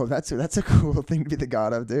insanity. whoa, that's a cool thing to be the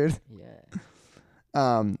god of, dude. Yeah.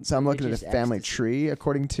 So I'm looking at Religious a family ecstasy. tree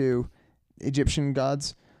according to Egyptian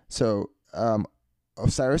gods. So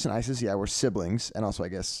Osiris and Isis, yeah, were siblings, and also I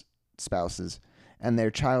guess spouses, and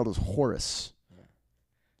their child was Horus, Yeah.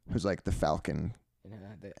 who's like the falcon. And,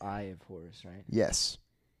 the eye of Horus, right? Yes,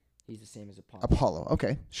 He's the same as Apollo. Apollo.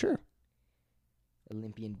 Okay, sure.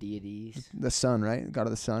 Olympian deities The sun, right? God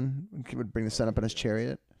of the sun would bring the sun up in his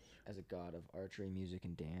chariot. as a god of archery, music,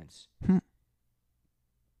 and dance. Hmm.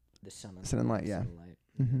 The sun and Sun and light, yeah. sunlight.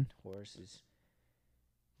 Mm-hmm. Horus is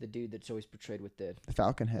the dude that's always portrayed with the The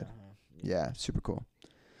falcon head. uh-huh, Yeah, super cool.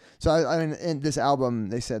 So I mean, in this album,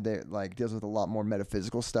 they said they like deals with a lot more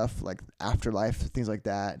metaphysical stuff, like afterlife, things like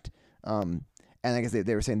that. And I guess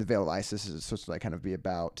they were saying the Veil of Isis is supposed to like kind of be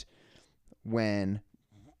about when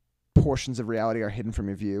portions of reality are hidden from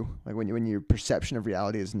your view, like when your perception of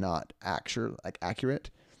reality is not accurate,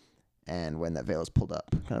 and when that veil is pulled up,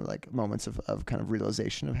 kind of like moments of kind of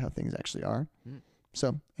realization of how things actually are. Mm.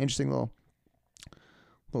 So interesting little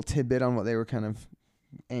tidbit on what they were kind of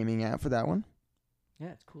aiming at for that one. Yeah,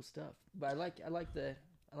 it's cool stuff. But I like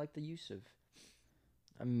the use of.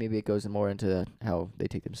 I mean, maybe it goes more into how they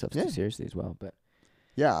take themselves Yeah. too seriously as well. But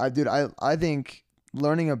Yeah, I think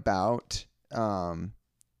learning about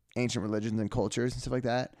ancient religions and cultures and stuff like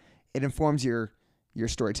that, it informs your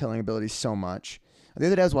storytelling abilities so much. The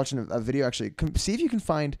other day I was watching a video, actually. See if you can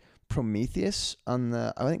find Prometheus I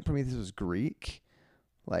think Prometheus was Greek,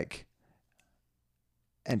 like,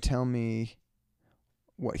 and tell me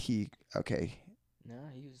what okay. No,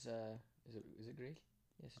 he was. Is it Greek?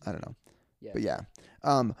 Yes. I don't know. Yeah. But yeah.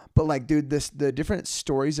 But like, dude, the different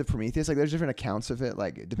stories of Prometheus, like there's different accounts of it,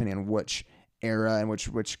 like depending on which era and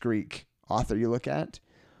which Greek author you look at.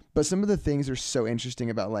 But some of the things are so interesting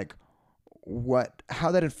about like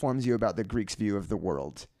how that informs you about the Greeks' view of the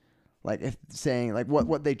world. Like if saying like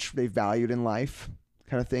what they valued in life,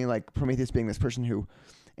 kind of thing. Like Prometheus being this person who,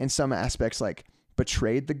 in some aspects, like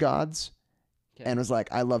betrayed the gods. Okay. And was like,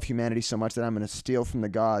 I love humanity so much that I'm going to steal from the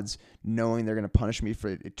gods, knowing they're going to punish me for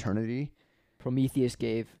eternity. Prometheus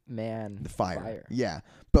gave man The fire. Yeah.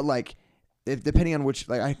 But like, depending on which,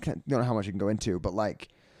 like, don't know how much you can go into, but like,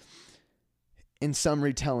 in some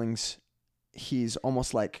retellings, he's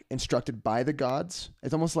almost like instructed by the gods.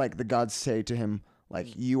 It's almost like the gods say to him, like,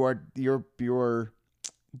 your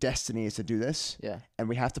destiny is to do this. Yeah. And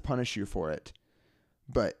we have to punish you for it.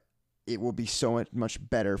 But it will be so much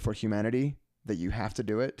better for humanity that you have to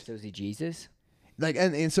do it. So is he Jesus? Like,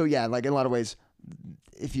 and so, yeah, like in a lot of ways,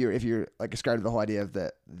 if you're like ascribed to the whole idea of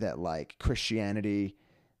that like Christianity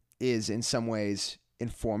is in some ways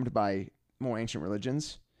informed by more ancient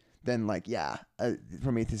religions, then like, yeah,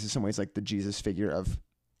 Prometheus is in some ways like the Jesus figure of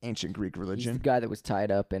ancient Greek religion. He's the guy that was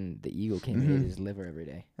tied up and the eagle came and ate his liver every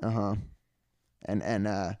day. And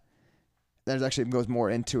there's actually goes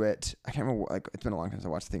more into it. I can't remember, like, it's been a long time since I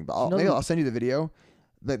watched the thing, but maybe I'll send you the video.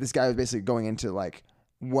 That this guy was basically going into like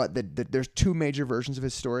what there's two major versions of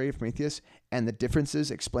his story of Prometheus, and the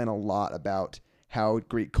differences explain a lot about how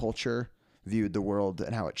Greek culture viewed the world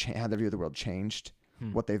and how how their view of the world changed,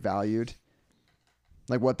 what they valued,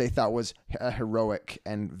 like what they thought was a heroic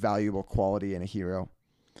and valuable quality in a hero.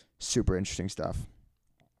 Super interesting stuff.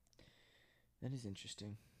 That is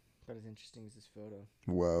interesting. About as interesting as this photo.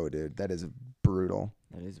 Whoa, dude, that is brutal.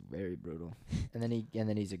 That is very brutal. and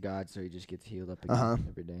then he's a god, so he just gets healed up again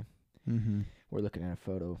every day. Mm-hmm. We're looking at a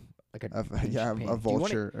photo, like a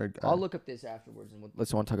vulture. I'll look up this afterwards, and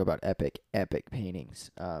let's want to talk about epic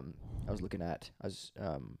paintings. I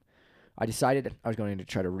decided I was going to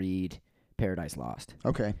try to read Paradise Lost.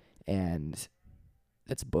 Okay. And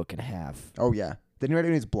that's a book and a half. Oh yeah. Didn't he write it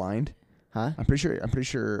when he's blind? Huh? I'm pretty sure.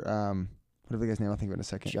 Whatever the guy's name, I'll think of it in a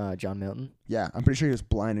second. John Milton? Yeah, I'm pretty sure he was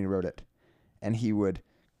blind and he wrote it. And he would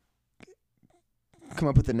come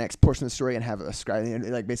up with the next portion of the story and have a scribe.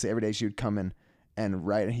 Like, basically every day she would come in and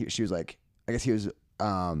write. And she was like, I guess he was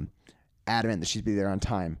adamant that she'd be there on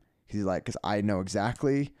time. He's like, because I know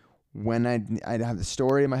exactly when I'd have the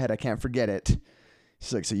story in my head. I can't forget it.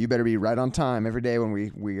 She's like, so you better be right on time every day when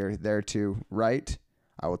we are there to write.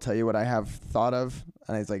 I will tell you what I have thought of.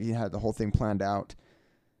 And he's like, he had the whole thing planned out.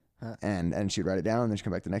 And she'd write it down, and then she'd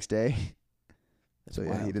come back the next day. So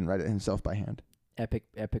yeah, he didn't write it himself by hand. Epic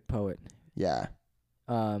poet. Yeah.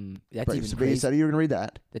 That's but even you crazy. said you were gonna read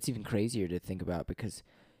that. That's even crazier to think about because,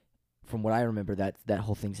 from what I remember, that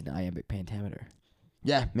whole thing's an iambic pentameter.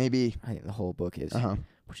 Yeah, maybe. I think the whole book is,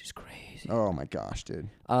 which is crazy. Oh my gosh, dude.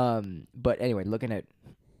 But anyway, looking at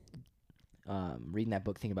reading that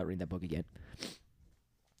book, thinking about reading that book again,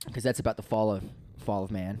 because that's about the fall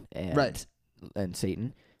of man and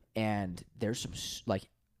Satan. And there's some like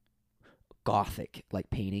gothic like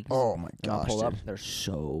paintings. Oh my gosh, pull up. dude. They're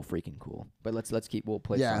so freaking cool. But let's keep. We'll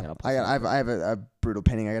play. Yeah, song I have a brutal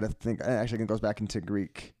painting. I gotta think. Actually, it goes back into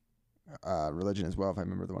Greek religion as well, if I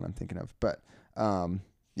remember the one I'm thinking of. But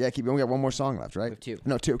yeah, keep going. We got one more song left, right? We have two.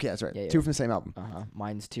 No, two. Okay, that's right. Yeah. Two from the same album.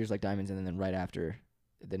 Mine's Tears Like Diamonds, and then right after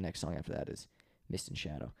the next song after that is Mist and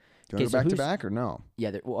Shadow. Do you want to go back to back or no?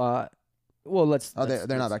 Yeah. Well, let's. Oh,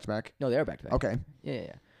 they're not back to back. No, they're back to back. Okay.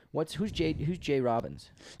 Yeah. Who's Jay Robbins?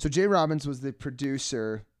 So Jay Robbins was the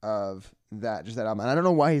producer of that album, and I don't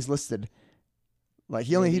know why he's listed. Like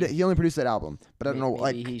he only produced that album, but I don't know.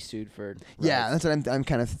 Like he sued for. Rights. Yeah, that's what I'm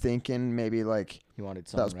kind of thinking. Maybe like he wanted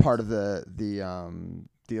that was part of the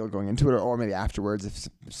deal going into it, or maybe afterwards, if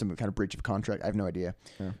some kind of breach of contract. I have no idea.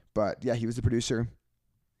 Yeah. But yeah, he was the producer.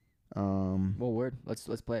 Well, word. Let's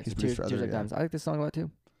play it. Tears Like Diamonds. I like this song a lot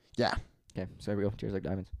too. Yeah. Okay, so here we go. Tears Like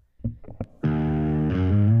Diamonds.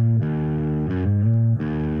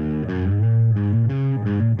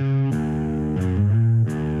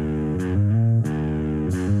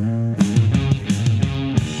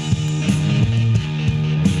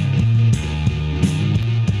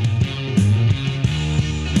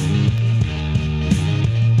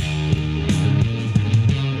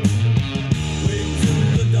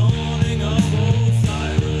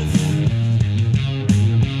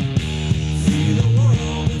 See the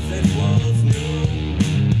world as it was.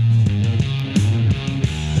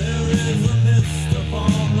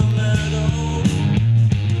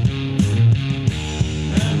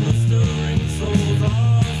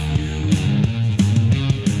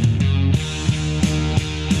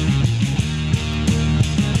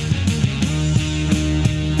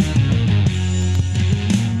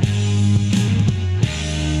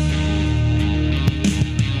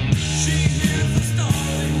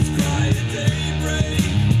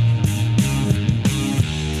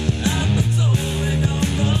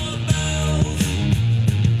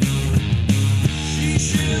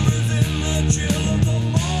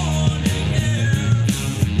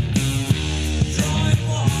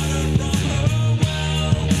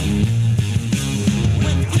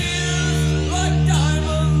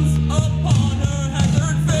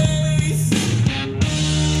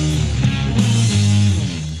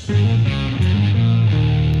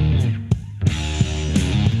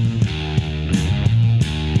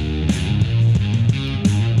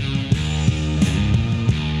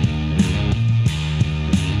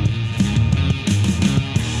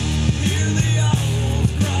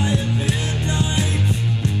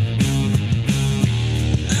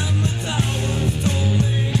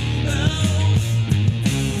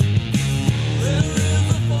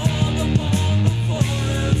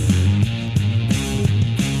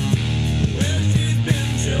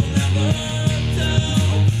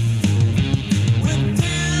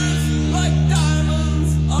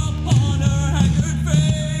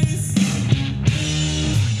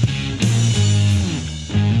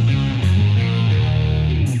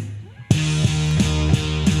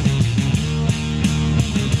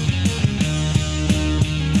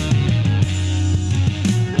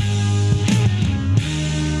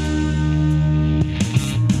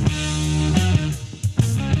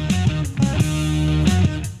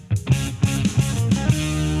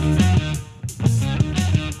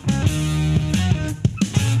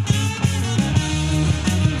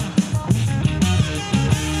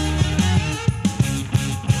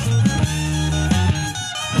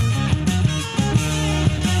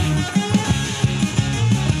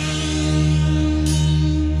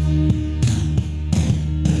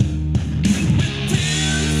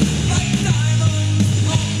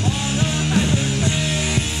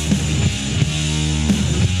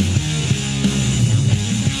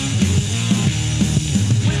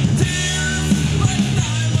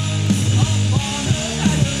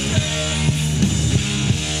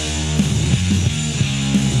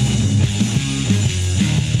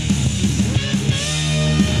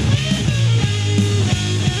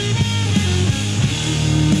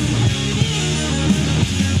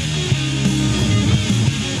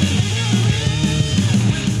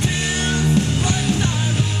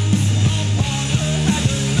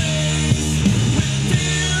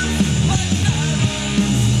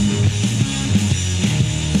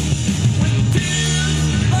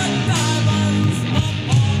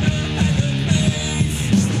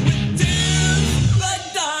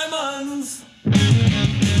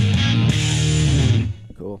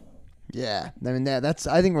 I mean, that's.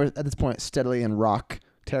 I think we're at this point steadily in rock,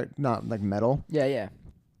 not like metal. Yeah.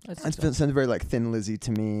 It sounds very like Thin Lizzy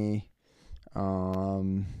to me.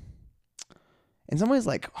 In some ways,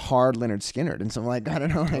 like hard Leonard Skinner, and some like I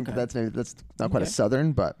don't know, like that's not quite a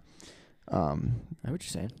southern, but I know what you're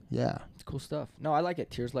saying. Yeah, it's cool stuff. No, I like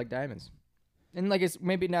it. Tears Like Diamonds, and like it's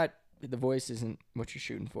maybe not the voice isn't what you're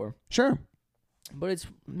shooting for. Sure, but it's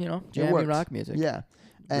jammy rock music. Yeah,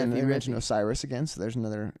 and you mentioned riffy. Osiris again, so there's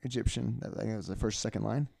another Egyptian. I think it was the second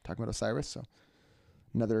line talking about Osiris, so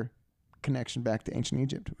another connection back to ancient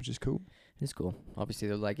Egypt, which is cool. It's cool. Obviously,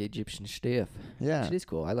 they're like Egyptian stuff. Yeah. It is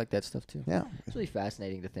cool. I like that stuff, too. Yeah. It's really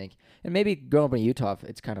fascinating to think. And maybe growing up in Utah,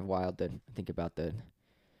 it's kind of wild to think about the,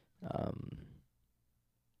 I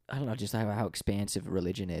don't know, just how expansive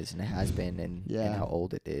religion is and it has been and how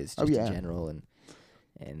old it is just in general.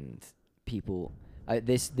 And people,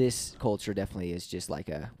 this culture definitely is just like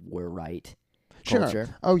a we're right culture.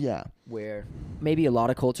 Sure. Oh, yeah. Where maybe a lot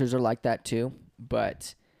of cultures are like that, too.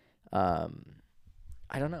 But, I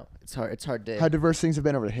don't know. It's hard to. How diverse things have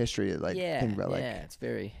been over the history. Like, think about it's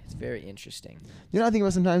very interesting. You know, I think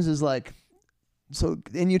about sometimes is like, so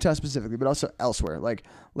in Utah specifically, but also elsewhere. Like,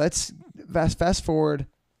 let's fast forward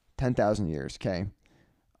 10,000 years. Okay,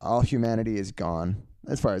 all humanity is gone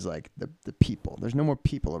as far as like the people. There's no more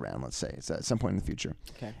people around. Let's say it's at some point in the future.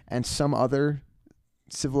 Okay. And some other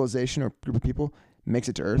civilization or group of people makes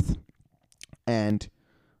it to Earth and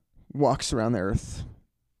walks around the Earth,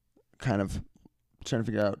 kind of trying to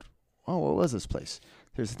figure out, what was this place?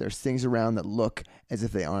 There's things around that look as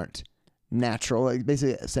if they aren't natural. Like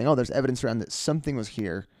basically saying, there's evidence around that something was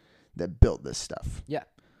here that built this stuff. Yeah.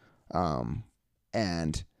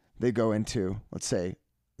 And they go into, let's say,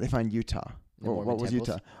 they find Utah. Or what was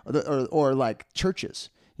temples. Utah? Or like churches,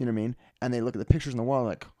 you know what I mean? And they look at the pictures on the wall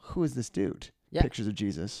like, who is this dude? Yeah. Pictures of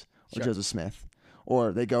Jesus or Sure. Joseph Smith.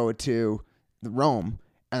 Or they go to Rome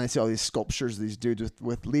and they see all these sculptures of these dudes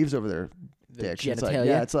with leaves over their dicks. It's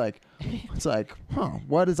like,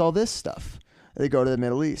 what is all this stuff? They go to the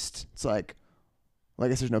Middle East. It's like, well, I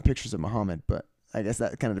guess there's no pictures of Muhammad, but I guess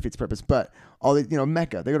that kind of defeats the purpose. But all the,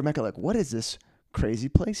 Mecca, they go to Mecca like, what is this crazy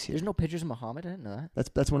place here? There's no pictures of Muhammad. I didn't know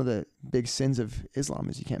that. That's one of the big sins of Islam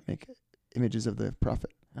is you can't make images of the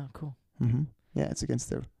prophet. Oh, cool. Mm-hmm. Yeah, it's against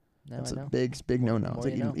their. That's a big no-no. It's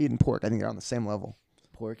like eating pork. I think they're on the same level.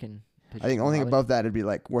 Pork and. I think the only thing above that would be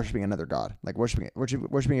like worshiping another god, like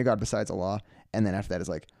worshiping a god besides Allah, and then after that is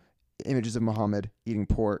like images of Muhammad eating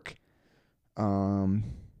pork.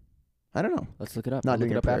 I don't know. Let's look it up. Not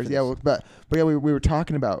doing it prayers. Yeah, but we were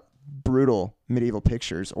talking about brutal medieval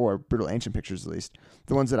pictures or brutal ancient pictures at least.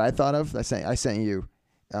 The ones that I thought of, I sent you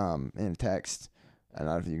in a text. I don't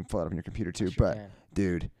know if you can pull it up on your computer too, but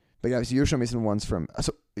dude. But yeah, so you were showing me some ones from.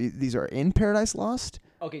 So these are in Paradise Lost.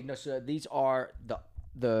 Okay, no. So these are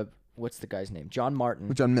the what's the guy's name? John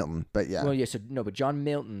Martin. John Milton, but yeah. Well, yeah. So no, but John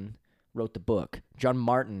Milton wrote the book. John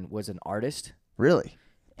Martin was an artist. Really?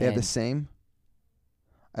 They have the same.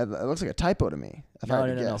 It looks like a typo to me. No,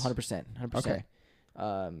 100%. Okay.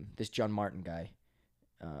 This John Martin guy.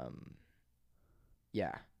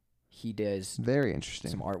 Yeah, he does very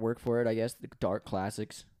interesting some artwork for it. I guess the dark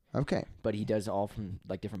classics. Okay. But he does all from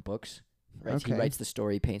like different books. Right? Okay. He writes the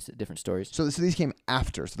story, paints different stories. So these came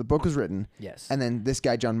after. So the book was written. Yes. And then this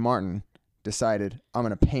guy, John Martin, decided, I'm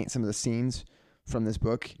going to paint some of the scenes from this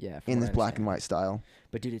book in this black and white style.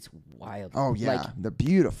 But, dude, it's wild. Oh, yeah. Like, they're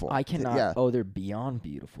beautiful. I cannot. Oh, they're beyond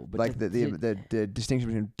beautiful. But like the distinction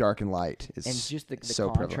between dark and light is and just the so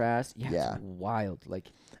contrast. Prevalent. Yeah, it's wild. Like,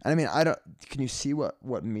 and I mean, can you see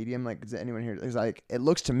what medium? Like, is anyone here? It's like, it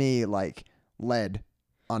looks to me like lead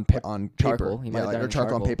on paper. Charcoal. Or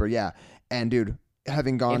charcoal on paper. Yeah. And, dude,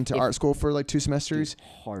 having gone to art school for like 2 semesters,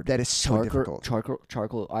 hard. That is so difficult.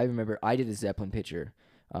 Charcoal. I remember I did a Zeppelin picture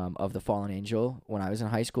of the Fallen Angel when I was in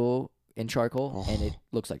high school in charcoal, and it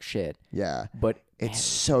looks like shit. Yeah. But it's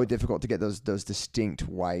so difficult to get those distinct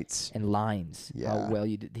whites. And lines. Yeah. How well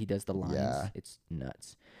he does the lines. Yeah. It's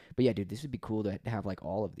nuts. But yeah, dude, this would be cool to have like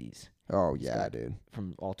all of these. Oh, yeah, dude.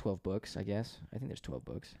 From all 12 books, I guess. I think there's 12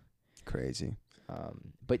 books. Crazy.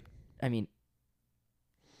 But, I mean,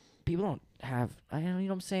 people don't have, you know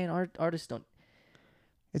what I'm saying? Artists don't.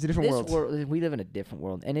 It's a different world. We live in a different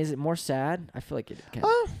world. And is it more sad? I feel like it kind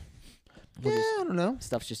of. I don't know.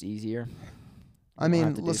 Stuff's just easier. I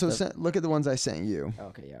mean, look at the ones I sent you. Oh,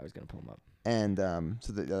 okay, yeah, I was going to pull them up. And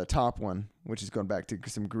so the top one, which is going back to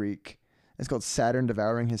some Greek, it's called Saturn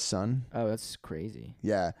devouring his son. Oh, that's crazy.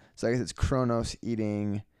 Yeah. So I guess it's Kronos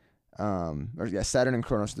eating, Saturn and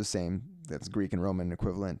Kronos are the same. That's Greek and Roman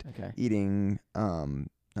equivalent. Okay. Eating,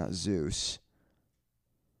 not Zeus.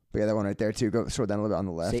 But yeah, that one right there too. Go scroll down a little bit on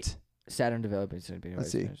the left. Saturn developing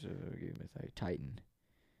Let's see. Titan.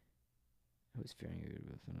 Who is fearing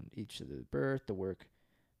each of the birth, the work,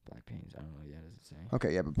 black pains. I don't know. Yeah, does it say?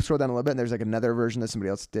 Okay, yeah, but scroll down a little bit, and there's like another version that somebody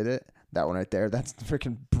else did it. That one right there. That's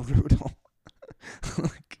freaking brutal.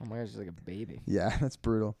 Like, oh my gosh, it's like a baby. yeah, that's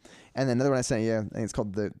brutal. And then another one I sent you, I think it's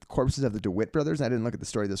called The Corpses of the DeWitt Brothers. I didn't look at the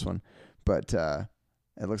story of this one, but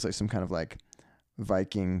it looks like some kind of like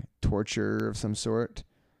Viking torture of some sort.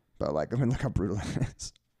 But like, I mean, look how brutal it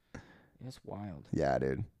is. That's wild. Yeah,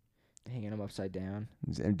 dude. Hanging them upside down.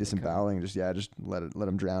 And disemboweling, just let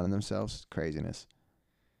them drown in themselves. Craziness.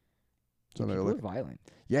 So people are violent.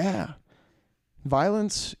 Yeah.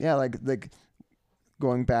 Violence, yeah, like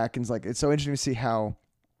going back, and it's so interesting to see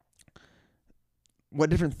what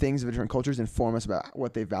different things of different cultures inform us about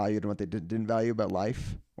what they valued and what they didn't value about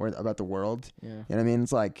life or about the world. Yeah. You know what I mean?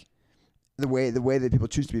 It's like the way that people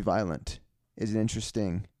choose to be violent is an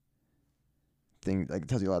interesting thing. Like, it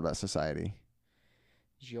tells you a lot about society.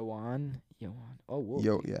 Joan. Oh,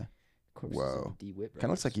 whoa. Yeah. Corpses Whoa. of the DeWitt Kind of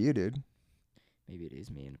looks like you, dude. Maybe it is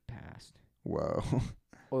me in the past. Whoa.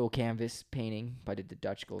 Oil canvas painting by the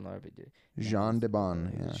Dutch golden Jean de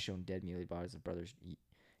Bon. Yeah. Shown dead mutilated bodies of brothers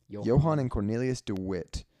Johann and Cornelius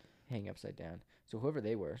DeWitt. Hanging upside down. So whoever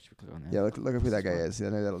they were, should we click on that? Yeah, look up who that guy is. Yeah,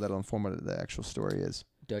 that'll inform what the actual story is.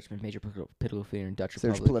 Dutchman, major political figure in Dutch So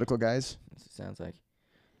Republic. there's political guys. That's what it sounds like.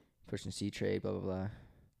 First in sea trade, blah blah blah.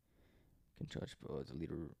 Control the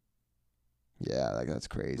leader. Yeah, like that's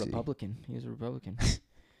crazy. Republican. He was a Republican.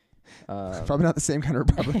 Probably not the same kind of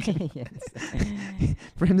Republican.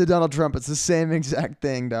 For him to Donald Trump, it's the same exact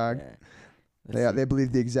thing, dog. Yeah. They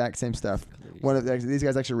believe the exact same stuff. These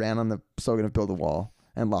guys actually ran on the slogan of "Build a wall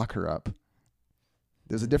and lock her up."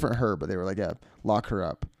 There's a different her, but they were like, "Yeah, lock her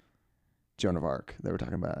up." Joan of Arc. They were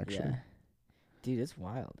talking about actually. Yeah. Dude, it's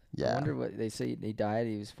wild. Yeah. I wonder what they say. He died.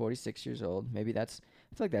 He was 46 years old. Maybe I feel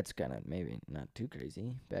like that's kind of maybe not too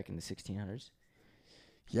crazy back in the 1600s.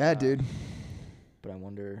 Yeah, dude. But I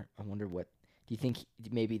wonder what. Do you think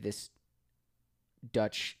maybe this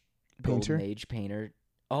Dutch Painter? Golden Age painter?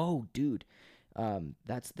 Oh, dude,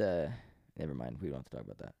 that's the. Never mind. We don't have to talk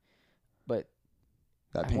about that. But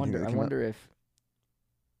That I painting. wonder if.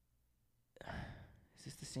 Is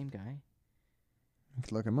this the same guy? You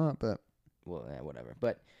could look him up, but Well, whatever.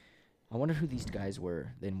 But I wonder who these guys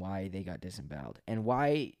were, then why they got disemboweled, and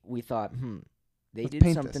why we thought, they Let's did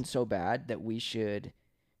paint something this. so bad that we should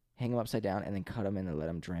hang them upside down and then cut them and then let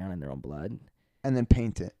them drown in their own blood, and then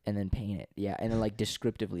paint it. and then paint it. Yeah, and then like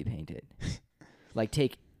descriptively paint it. Like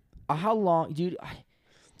take how long, dude?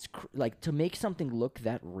 It's like to make something look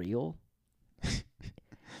that real.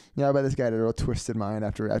 Yeah, I bet this guy had a real twisted mind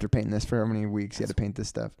after painting this for how many weeks he had to paint this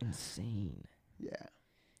stuff. Insane. Yeah.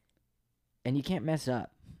 And you can't mess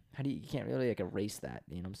up. You can't really like erase that.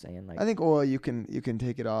 You know what I'm saying? Like I think oil you can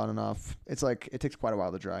take it on and off. It's like it takes quite a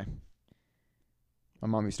while to dry. My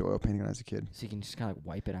mom used to oil painting when I was a kid. so you can just kind of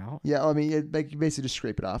wipe it out. Yeah, I mean, you basically just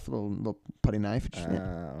scrape it off with a little putty knife. Just,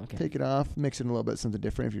 Okay. take it off, mix it in a little bit something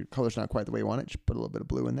different. If your color's not quite the way you want it, just put a little bit of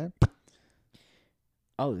blue in there.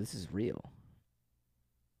 Oh, this is real.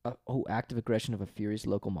 Active aggression of a furious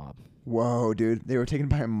local mob. Whoa, dude! They were taken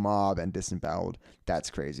by a mob and disemboweled. That's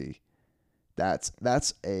crazy. That's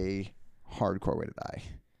a hardcore way to die.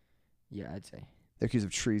 Yeah, I'd say. They're accused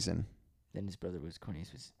of treason. Then his brother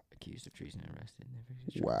Cornelius was accused of treason and arrested.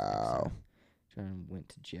 Wow. John went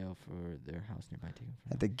to jail for their house nearby.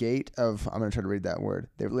 At the gate of, I'm going to try to read that word.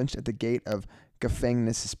 They were lynched at the gate of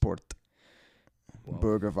Gefängnisport.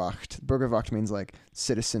 Bürgerwacht. Bürgerwacht means like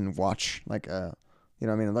citizen watch, like you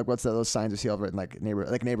know what I mean? Like what's those signs you see all over it, like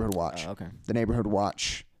neighborhood watch. Okay. The neighborhood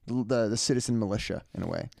watch. The citizen militia in a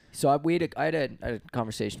way. So I had a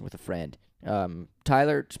conversation with a friend.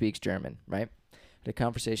 Tyler speaks German, right? I had a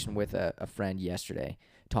conversation with a friend yesterday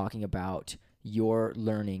talking about you're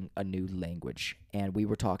learning a new language, and we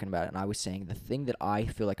were talking about it, and I was saying the thing that I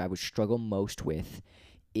feel like I would struggle most with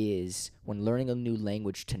is when learning a new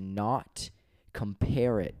language to not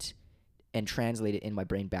compare it and translate it in my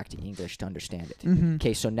brain back to English to understand it. Mm-hmm.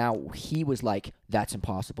 Okay, so now he was like, that's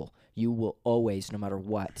impossible. You will always, no matter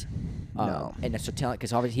what. No. And so telling,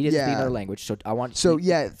 because obviously he doesn't speak another language, so I want... So,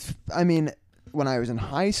 yeah, I mean, when I was in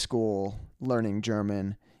high school learning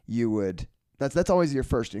German, you would... That's always your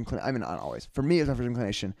first inclination. I mean, not always. For me, it's my first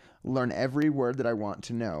inclination. Learn every word that I want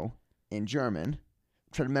to know in German,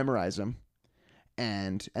 try to memorize them,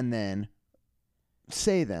 and then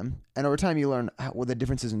say them. And over time, you learn what the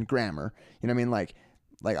differences in grammar. You know what I mean? Like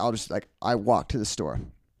I'll just, like, I walked to the store.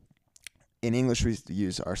 In English, we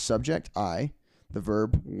use our subject, I, the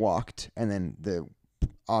verb, walked, and then the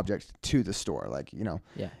object to the store. Like, you know.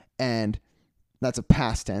 Yeah. And that's a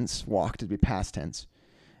past tense. Walked would be past tense.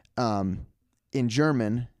 In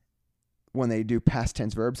German, when they do past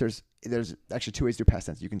tense verbs, there's actually two ways to do past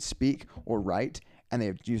tense. You can speak or write, and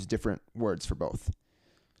they use different words for both.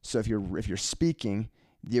 So if you're speaking,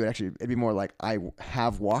 it'd be more like I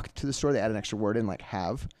have walked to the store. They add an extra word in like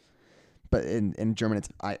have, but in German it's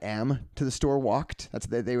I am to the store walked. That's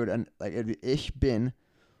they would like it'd be ich bin.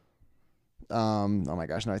 Oh my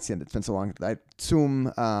gosh, no, it's been so long.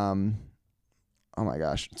 Zum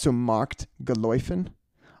zum Markt gelaufen.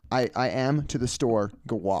 I am to the store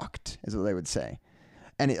gewalkt is what they would say.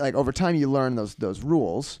 And like over time you learn those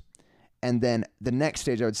rules, and then the next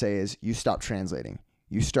stage I would say is you stop translating.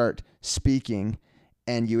 You start speaking,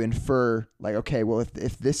 and you infer like, okay, well if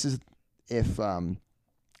the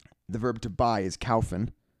verb to buy is kaufen,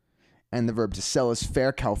 and the verb to sell is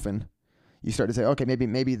verkaufen, you start to say, okay,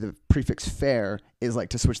 maybe the prefix fair is like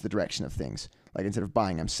to switch the direction of things. Like instead of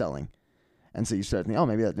buying, I'm selling. And so you start thinking, oh,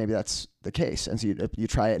 maybe that's the case. And so you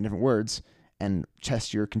try it in different words and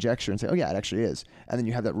test your conjecture and say, oh yeah, it actually is. And then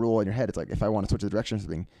you have that rule in your head. It's like, if I want to switch the direction of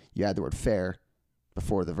something, you add the word fair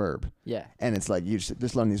before the verb. Yeah. And it's like you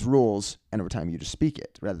just learn these rules, and over time you just speak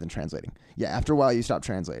it rather than translating. Yeah, after a while you stop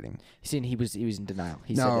translating. See, and he was in denial.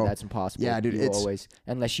 He said that's impossible. Yeah, dude, it's always,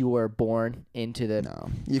 unless you were born into the. No,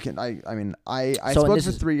 you can. I spoke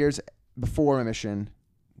for 3 years before my mission,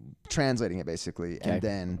 translating it basically, okay. And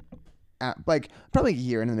then. Like probably a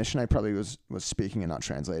year into the mission, I probably was speaking and not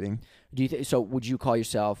translating. Do you so? Would you call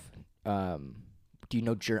yourself? Do you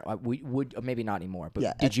know German? Would maybe not anymore. But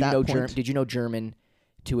yeah, did you know German? Did you know German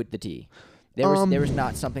to the T? There was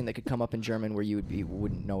not something that could come up in German where you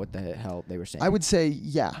wouldn't know what the hell they were saying. I would say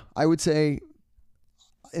yeah. I would say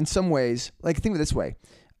in some ways, like think of it this way,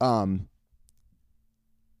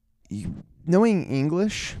 knowing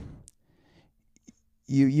English.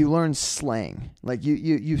 You learn slang. Like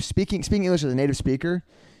you speaking English as a native speaker,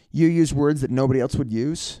 you use words that nobody else would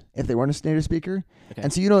use if they weren't a native speaker. Okay.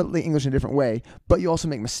 And so you know English in a different way, but you also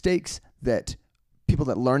make mistakes that people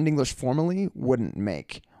that learned English formally wouldn't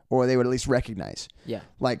make, or they would at least recognize. Yeah.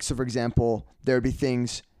 Like, so for example, there would be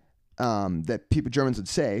things that Germans would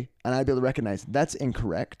say, and I'd be able to recognize that's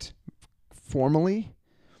incorrect formally,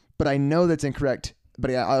 but I know that's incorrect,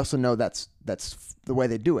 but I also know that's the way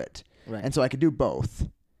they do it. Right. And so I could do both.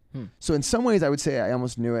 So in some ways, I would say I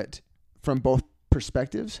almost knew it from both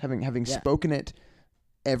perspectives, having spoken it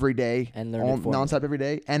every day and learned it nonstop every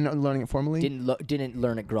day, and learning it formally. Didn't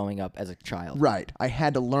learn it growing up as a child. Right. I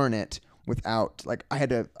had to learn it without, like, I had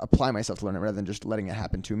to apply myself to learn it rather than just letting it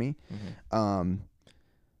happen to me. Mm-hmm.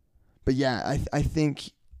 But yeah, I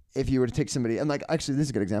think if you were to take somebody, and like, actually, this is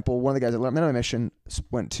a good example. One of the guys that met on my mission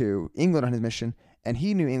went to England on his mission, and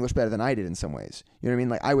he knew English better than I did in some ways. You know what I mean?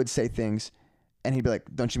 Like, I would say things, and he'd be like,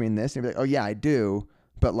 "Don't you mean this?" And he'd be like, "Oh yeah, I do,"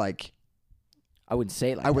 but like, I wouldn't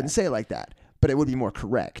say it like I wouldn't say it like that, but it would be more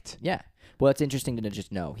correct. Yeah. Well, it's interesting to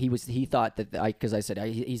just know. He thought that because I said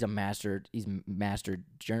he's mastered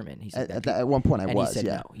German. He said at one point I was. He said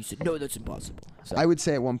yeah. no. He said no, that's impossible. So. I would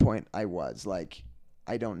say at one point I was like,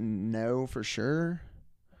 I don't know for sure,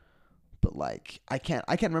 but like I can't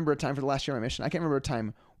remember a time for the last year of my mission. I can't remember a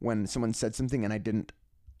time when someone said something and I didn't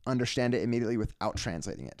understand it immediately without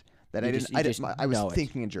translating it. That I was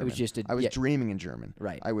thinking in German. It was just I was dreaming in German.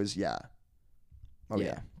 Right. I was Oh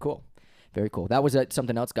yeah. Cool. Very cool. That was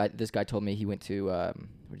something else. This guy told me he went to where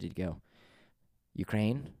did he go?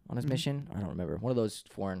 Ukraine on his mission. I don't remember. One of those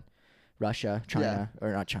foreign, Russia, China,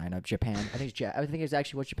 or not China, Japan. I think it's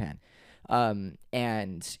actually was Japan.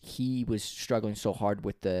 And he was struggling so hard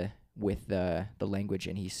with the language,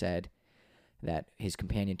 and he said that his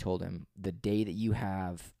companion told him, the day that you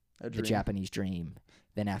have the Japanese dream,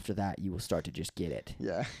 then after that you will start to just get it.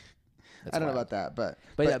 Yeah. I don't know about that, but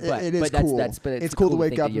it is cool. It's cool to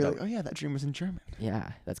wake up and be like, oh yeah, that dream was in German.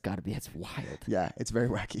 Yeah, that's wild. Yeah, it's very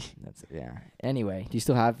wacky. Anyway, do you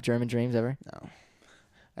still have German dreams ever? No.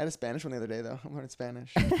 I had a Spanish one the other day though. I'm learning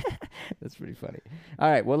Spanish. That's pretty funny.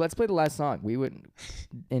 All right, well let's play the last song. We went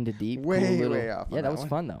into deep. way off. Yeah, that was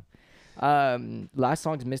fun though. Last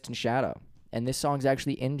song's Mist and Shadow. And this song's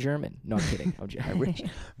actually in German. No, I'm kidding. I wish.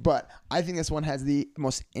 But I think this one has the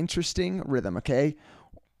most interesting rhythm, okay?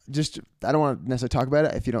 I don't want to necessarily talk about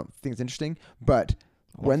it if you don't think it's interesting, but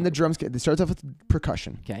when the drums it starts off with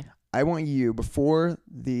percussion. Okay. I want you, before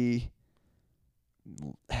the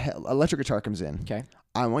electric guitar comes in, okay,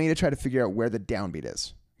 I want you to try to figure out where the downbeat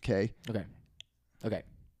is, okay? Okay.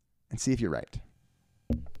 And see if you're right.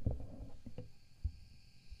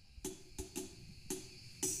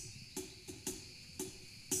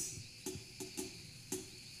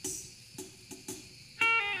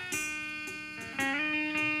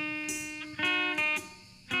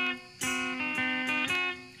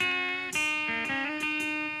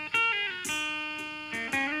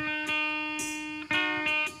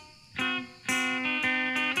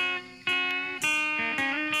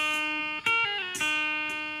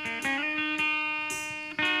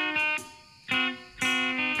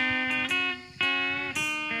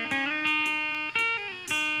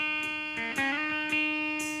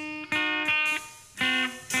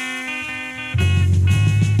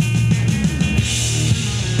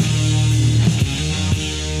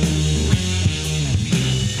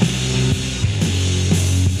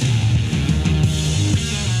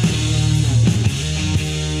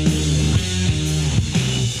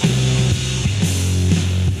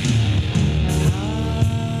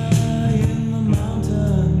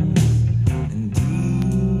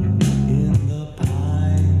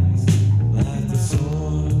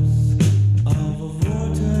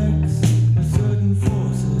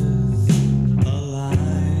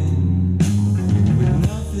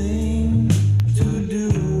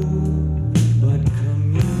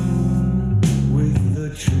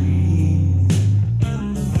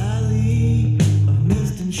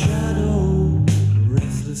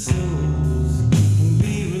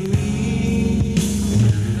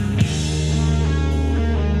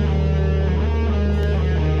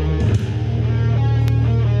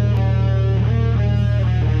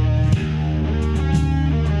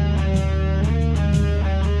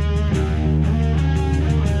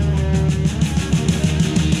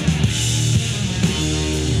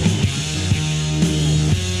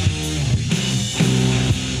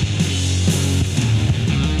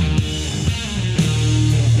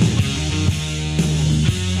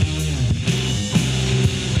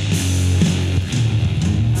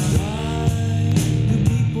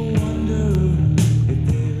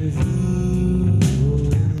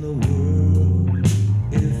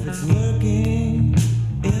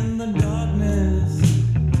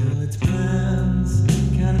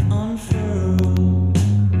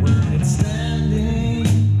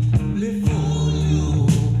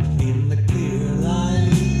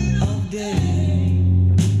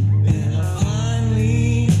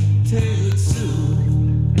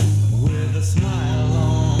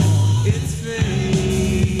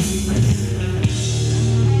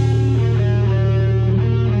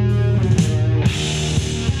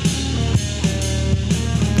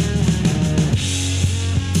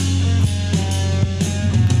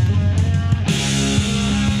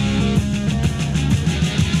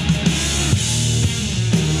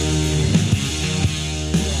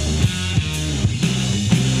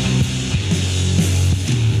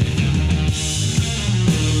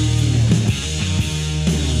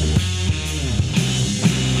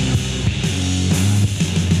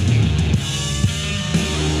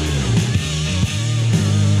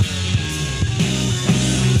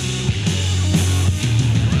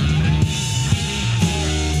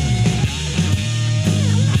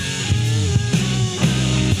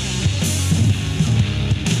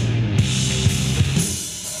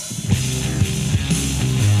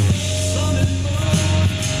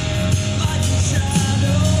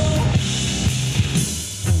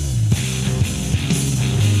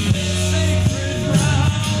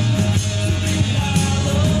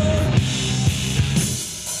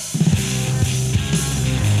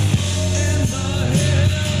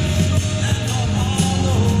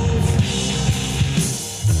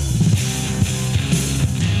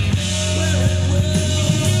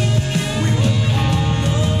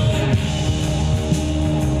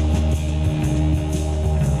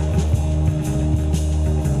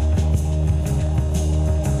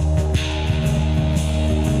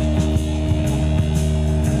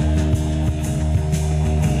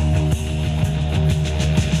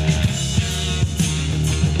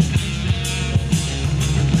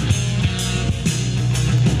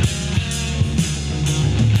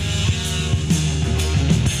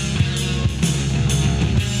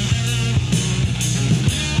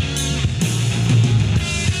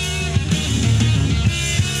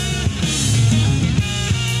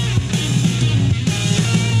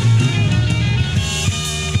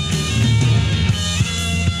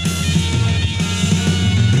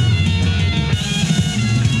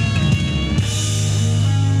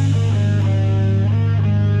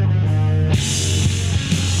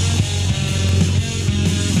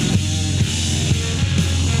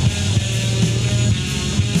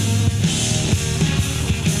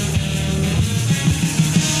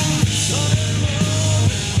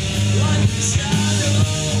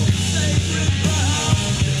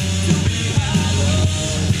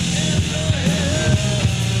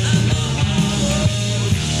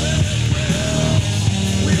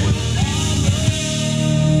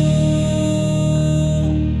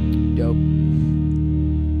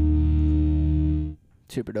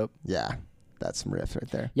 super dope. Yeah, that's some riffs right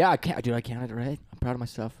there. Yeah, I counted it right. I'm proud of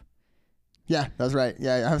myself. Yeah, that was right.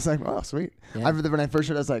 Yeah, I was like, oh, sweet. Yeah. I remember when I first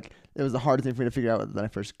heard it, I was like, it was the hardest thing for me to figure out when I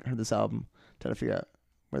first heard this album, trying to figure out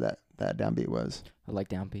where that downbeat was. I like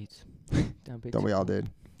downbeats. Downbeats. Don't we are all cool. did?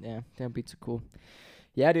 Yeah, downbeats are cool.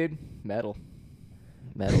 Yeah, dude. Metal,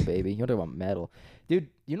 baby. You want to talk about metal, dude?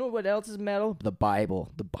 You know what else is metal? The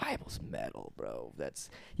Bible. The Bible's metal, bro. That's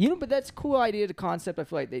but that's a cool idea, the concept. I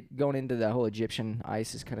feel like they going into the whole Egyptian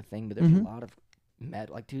ISIS kind of thing, but there's a lot of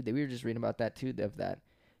metal. Like, dude, we were just reading about that too. Of that.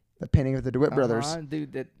 The painting of the DeWitt brothers.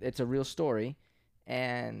 Dude, that it's a real story,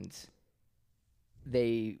 and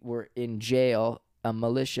they were in jail. A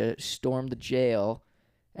militia stormed the jail,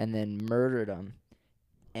 and then murdered them,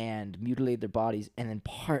 and mutilated their bodies, and then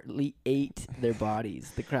partly ate their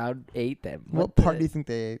bodies. The crowd ate them. What part do you think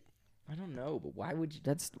they ate? I don't know, but why would you?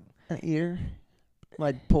 That's An ear?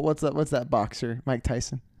 Like, what's that boxer? Mike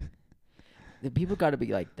Tyson. the people got to be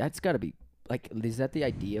like. That's got to be like. Is that the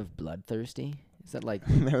idea of bloodthirsty? Is that like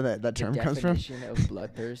Where that term the comes from? definition of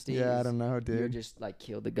bloodthirsty? Yeah, I is don't know, You dude. just like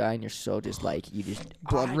killed the guy, and you're so just like you just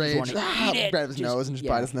Blood I rage. Just wanna eat it. Grab his Just- nose and just yeah.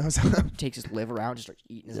 bite his nose out. Takes his liver out, just starts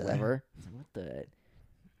eating his Yeah. liver. It's like, what the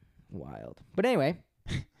wild? But anyway,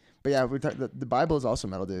 But yeah, the Bible is also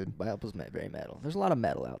metal, dude. Bible's very metal. There's a lot of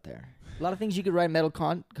metal out there. A lot of things you could write metal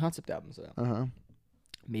concept albums about. Uh huh.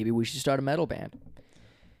 Maybe we should start a metal band.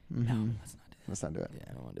 Mm-hmm. No, let's not do Let's not that. do it. Yeah,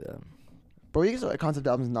 I don't want to do that. But we can start a concept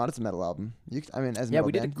album not as a metal album. I mean, as a Yeah, metal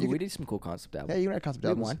we band. did some cool concept albums. Yeah, you can write concept We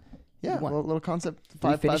albums. won. Yeah, won. little concept. we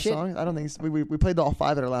Five finish it? songs. I don't think we played all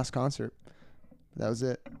 5 at our last concert. That was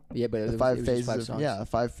it. Yeah, but The it five was just phases 5 of songs. yeah,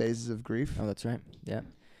 5 phases of grief. Oh, that's right. Yeah.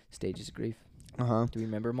 Stages of Grief. Uh huh. Do we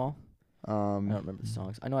remember them all? I don't remember the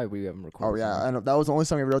songs. I know we haven't recorded. Oh yeah, songs. I know that was the only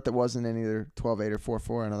song I wrote that wasn't in either 12/8 or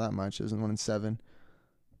 4/4. I know that much. It was in 1 and 7.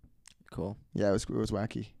 Cool. Yeah, it was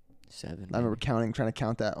wacky. 7. I remember trying to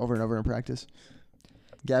count that over and over in practice.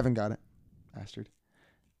 Gavin got it, bastard.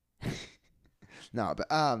 No, but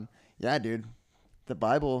yeah, dude, the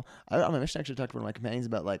Bible. I on my mission actually talked to one of my companions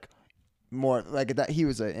about like more like that. He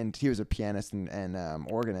was a pianist and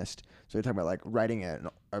organist, so we talking about like writing a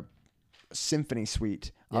symphony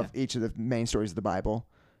suite of each of the main stories of the Bible,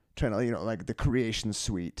 trying to like the creation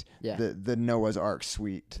suite, the Noah's Ark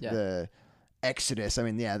suite, the Exodus. I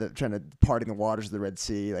mean, trying to parting the waters of the Red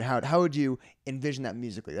Sea. Like how would you envision that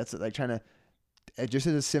musically? That's like trying to just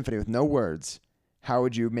as a symphony with no words. How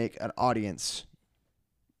would you make an audience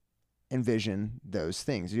envision those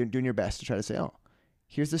things? You're doing your best to try to say, oh,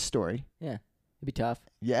 here's this story. Yeah, it'd be tough.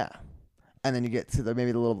 Yeah. And then you get to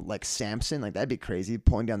maybe the little like Samson, like that'd be crazy,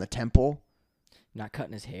 pulling down the temple. Not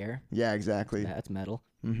cutting his hair. Yeah, exactly. That's metal.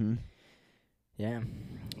 Mm-hmm. Yeah.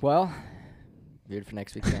 Well, ready for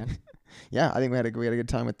next week's band? Yeah, I think we had a good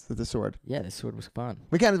time with the sword. Yeah, the sword was fun.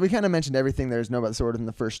 We kind of mentioned everything there's know about the sword in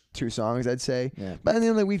the first 2 songs, I'd say. Yeah. But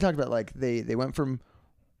then we talked about like they went from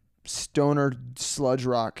stoner sludge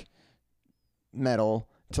rock metal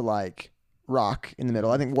to like rock in the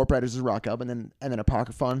middle. I think Warp Riders is rock album, and then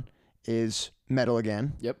Apocryphon is metal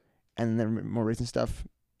again. Yep. And then more recent stuff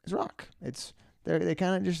is rock. They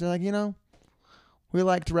kind of just like, we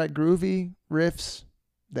like to write groovy riffs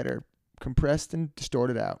that are compressed and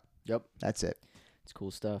distorted out. Yep. That's it. It's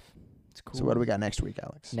cool stuff. It's cool. So what do we got next week,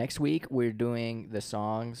 Alex? Next week we're doing the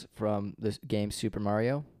songs from the game Super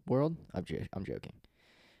Mario World. I'm joking.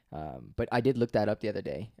 But I did look that up the other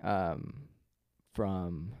day.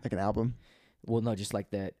 From Like an album? no, just like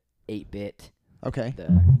the 8-bit. Okay.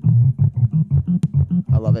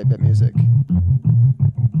 I love 8-bit music.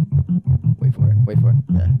 Wait for it.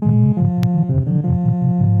 Yeah.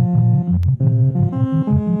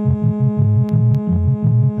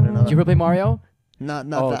 I don't know. Did you ever play Mario? Not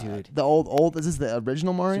Oh, that. dude. The old. Is this the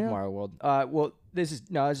original Mario? Super Mario World. Well, this is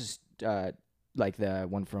like the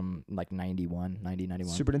one from like 91.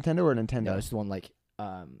 Super Nintendo or Nintendo? No, it's the one like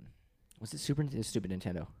was it Super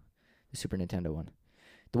Nintendo? The Super Nintendo one.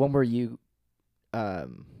 The one where you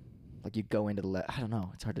like you go into the I don't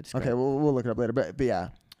know, it's hard to describe. Okay, we'll look it up later. But yeah.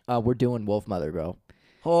 We're doing Wolf Mother, bro.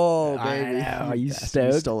 Oh, I baby. know. Are you bastard.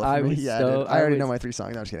 stoked? Stole it I from me. was Yeah, stoked. I already I know was- my 3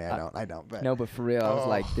 songs. No, I'm just kidding. I don't. But No, but for real, I was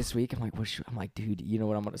like Oh. this week I'm like I'm like, dude, you know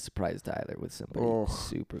what, I'm gonna surprise Tyler with somebody Oh.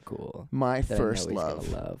 super cool. my That I know first he's gonna love.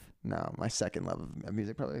 love. No, my second love of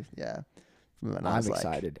music probably. Yeah. From when I I'm was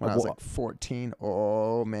excited. When I was like 14.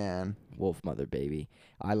 Oh man. Wolf Mother, baby.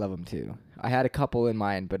 I love them too. I had a couple in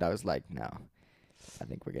mind, but I was like, no. I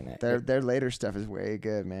think we're gonna. Their later stuff is way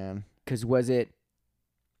good, man. Because was it?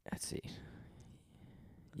 Let's see.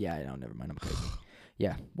 Yeah, no, never mind. I'm crazy.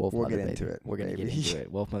 Yeah, Wolf We'll Mother, get into baby. it, We're gonna baby. get into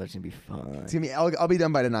it. Wolf Mother's gonna be fun. It's gonna be. I'll be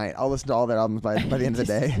done by tonight. I'll listen to all their albums by the end of the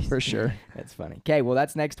day for sure. That's funny. Okay, well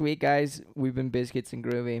that's next week, guys. We've been Biscuits and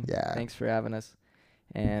Groovy. Yeah. Thanks for having us,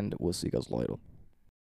 and we'll see you guys later.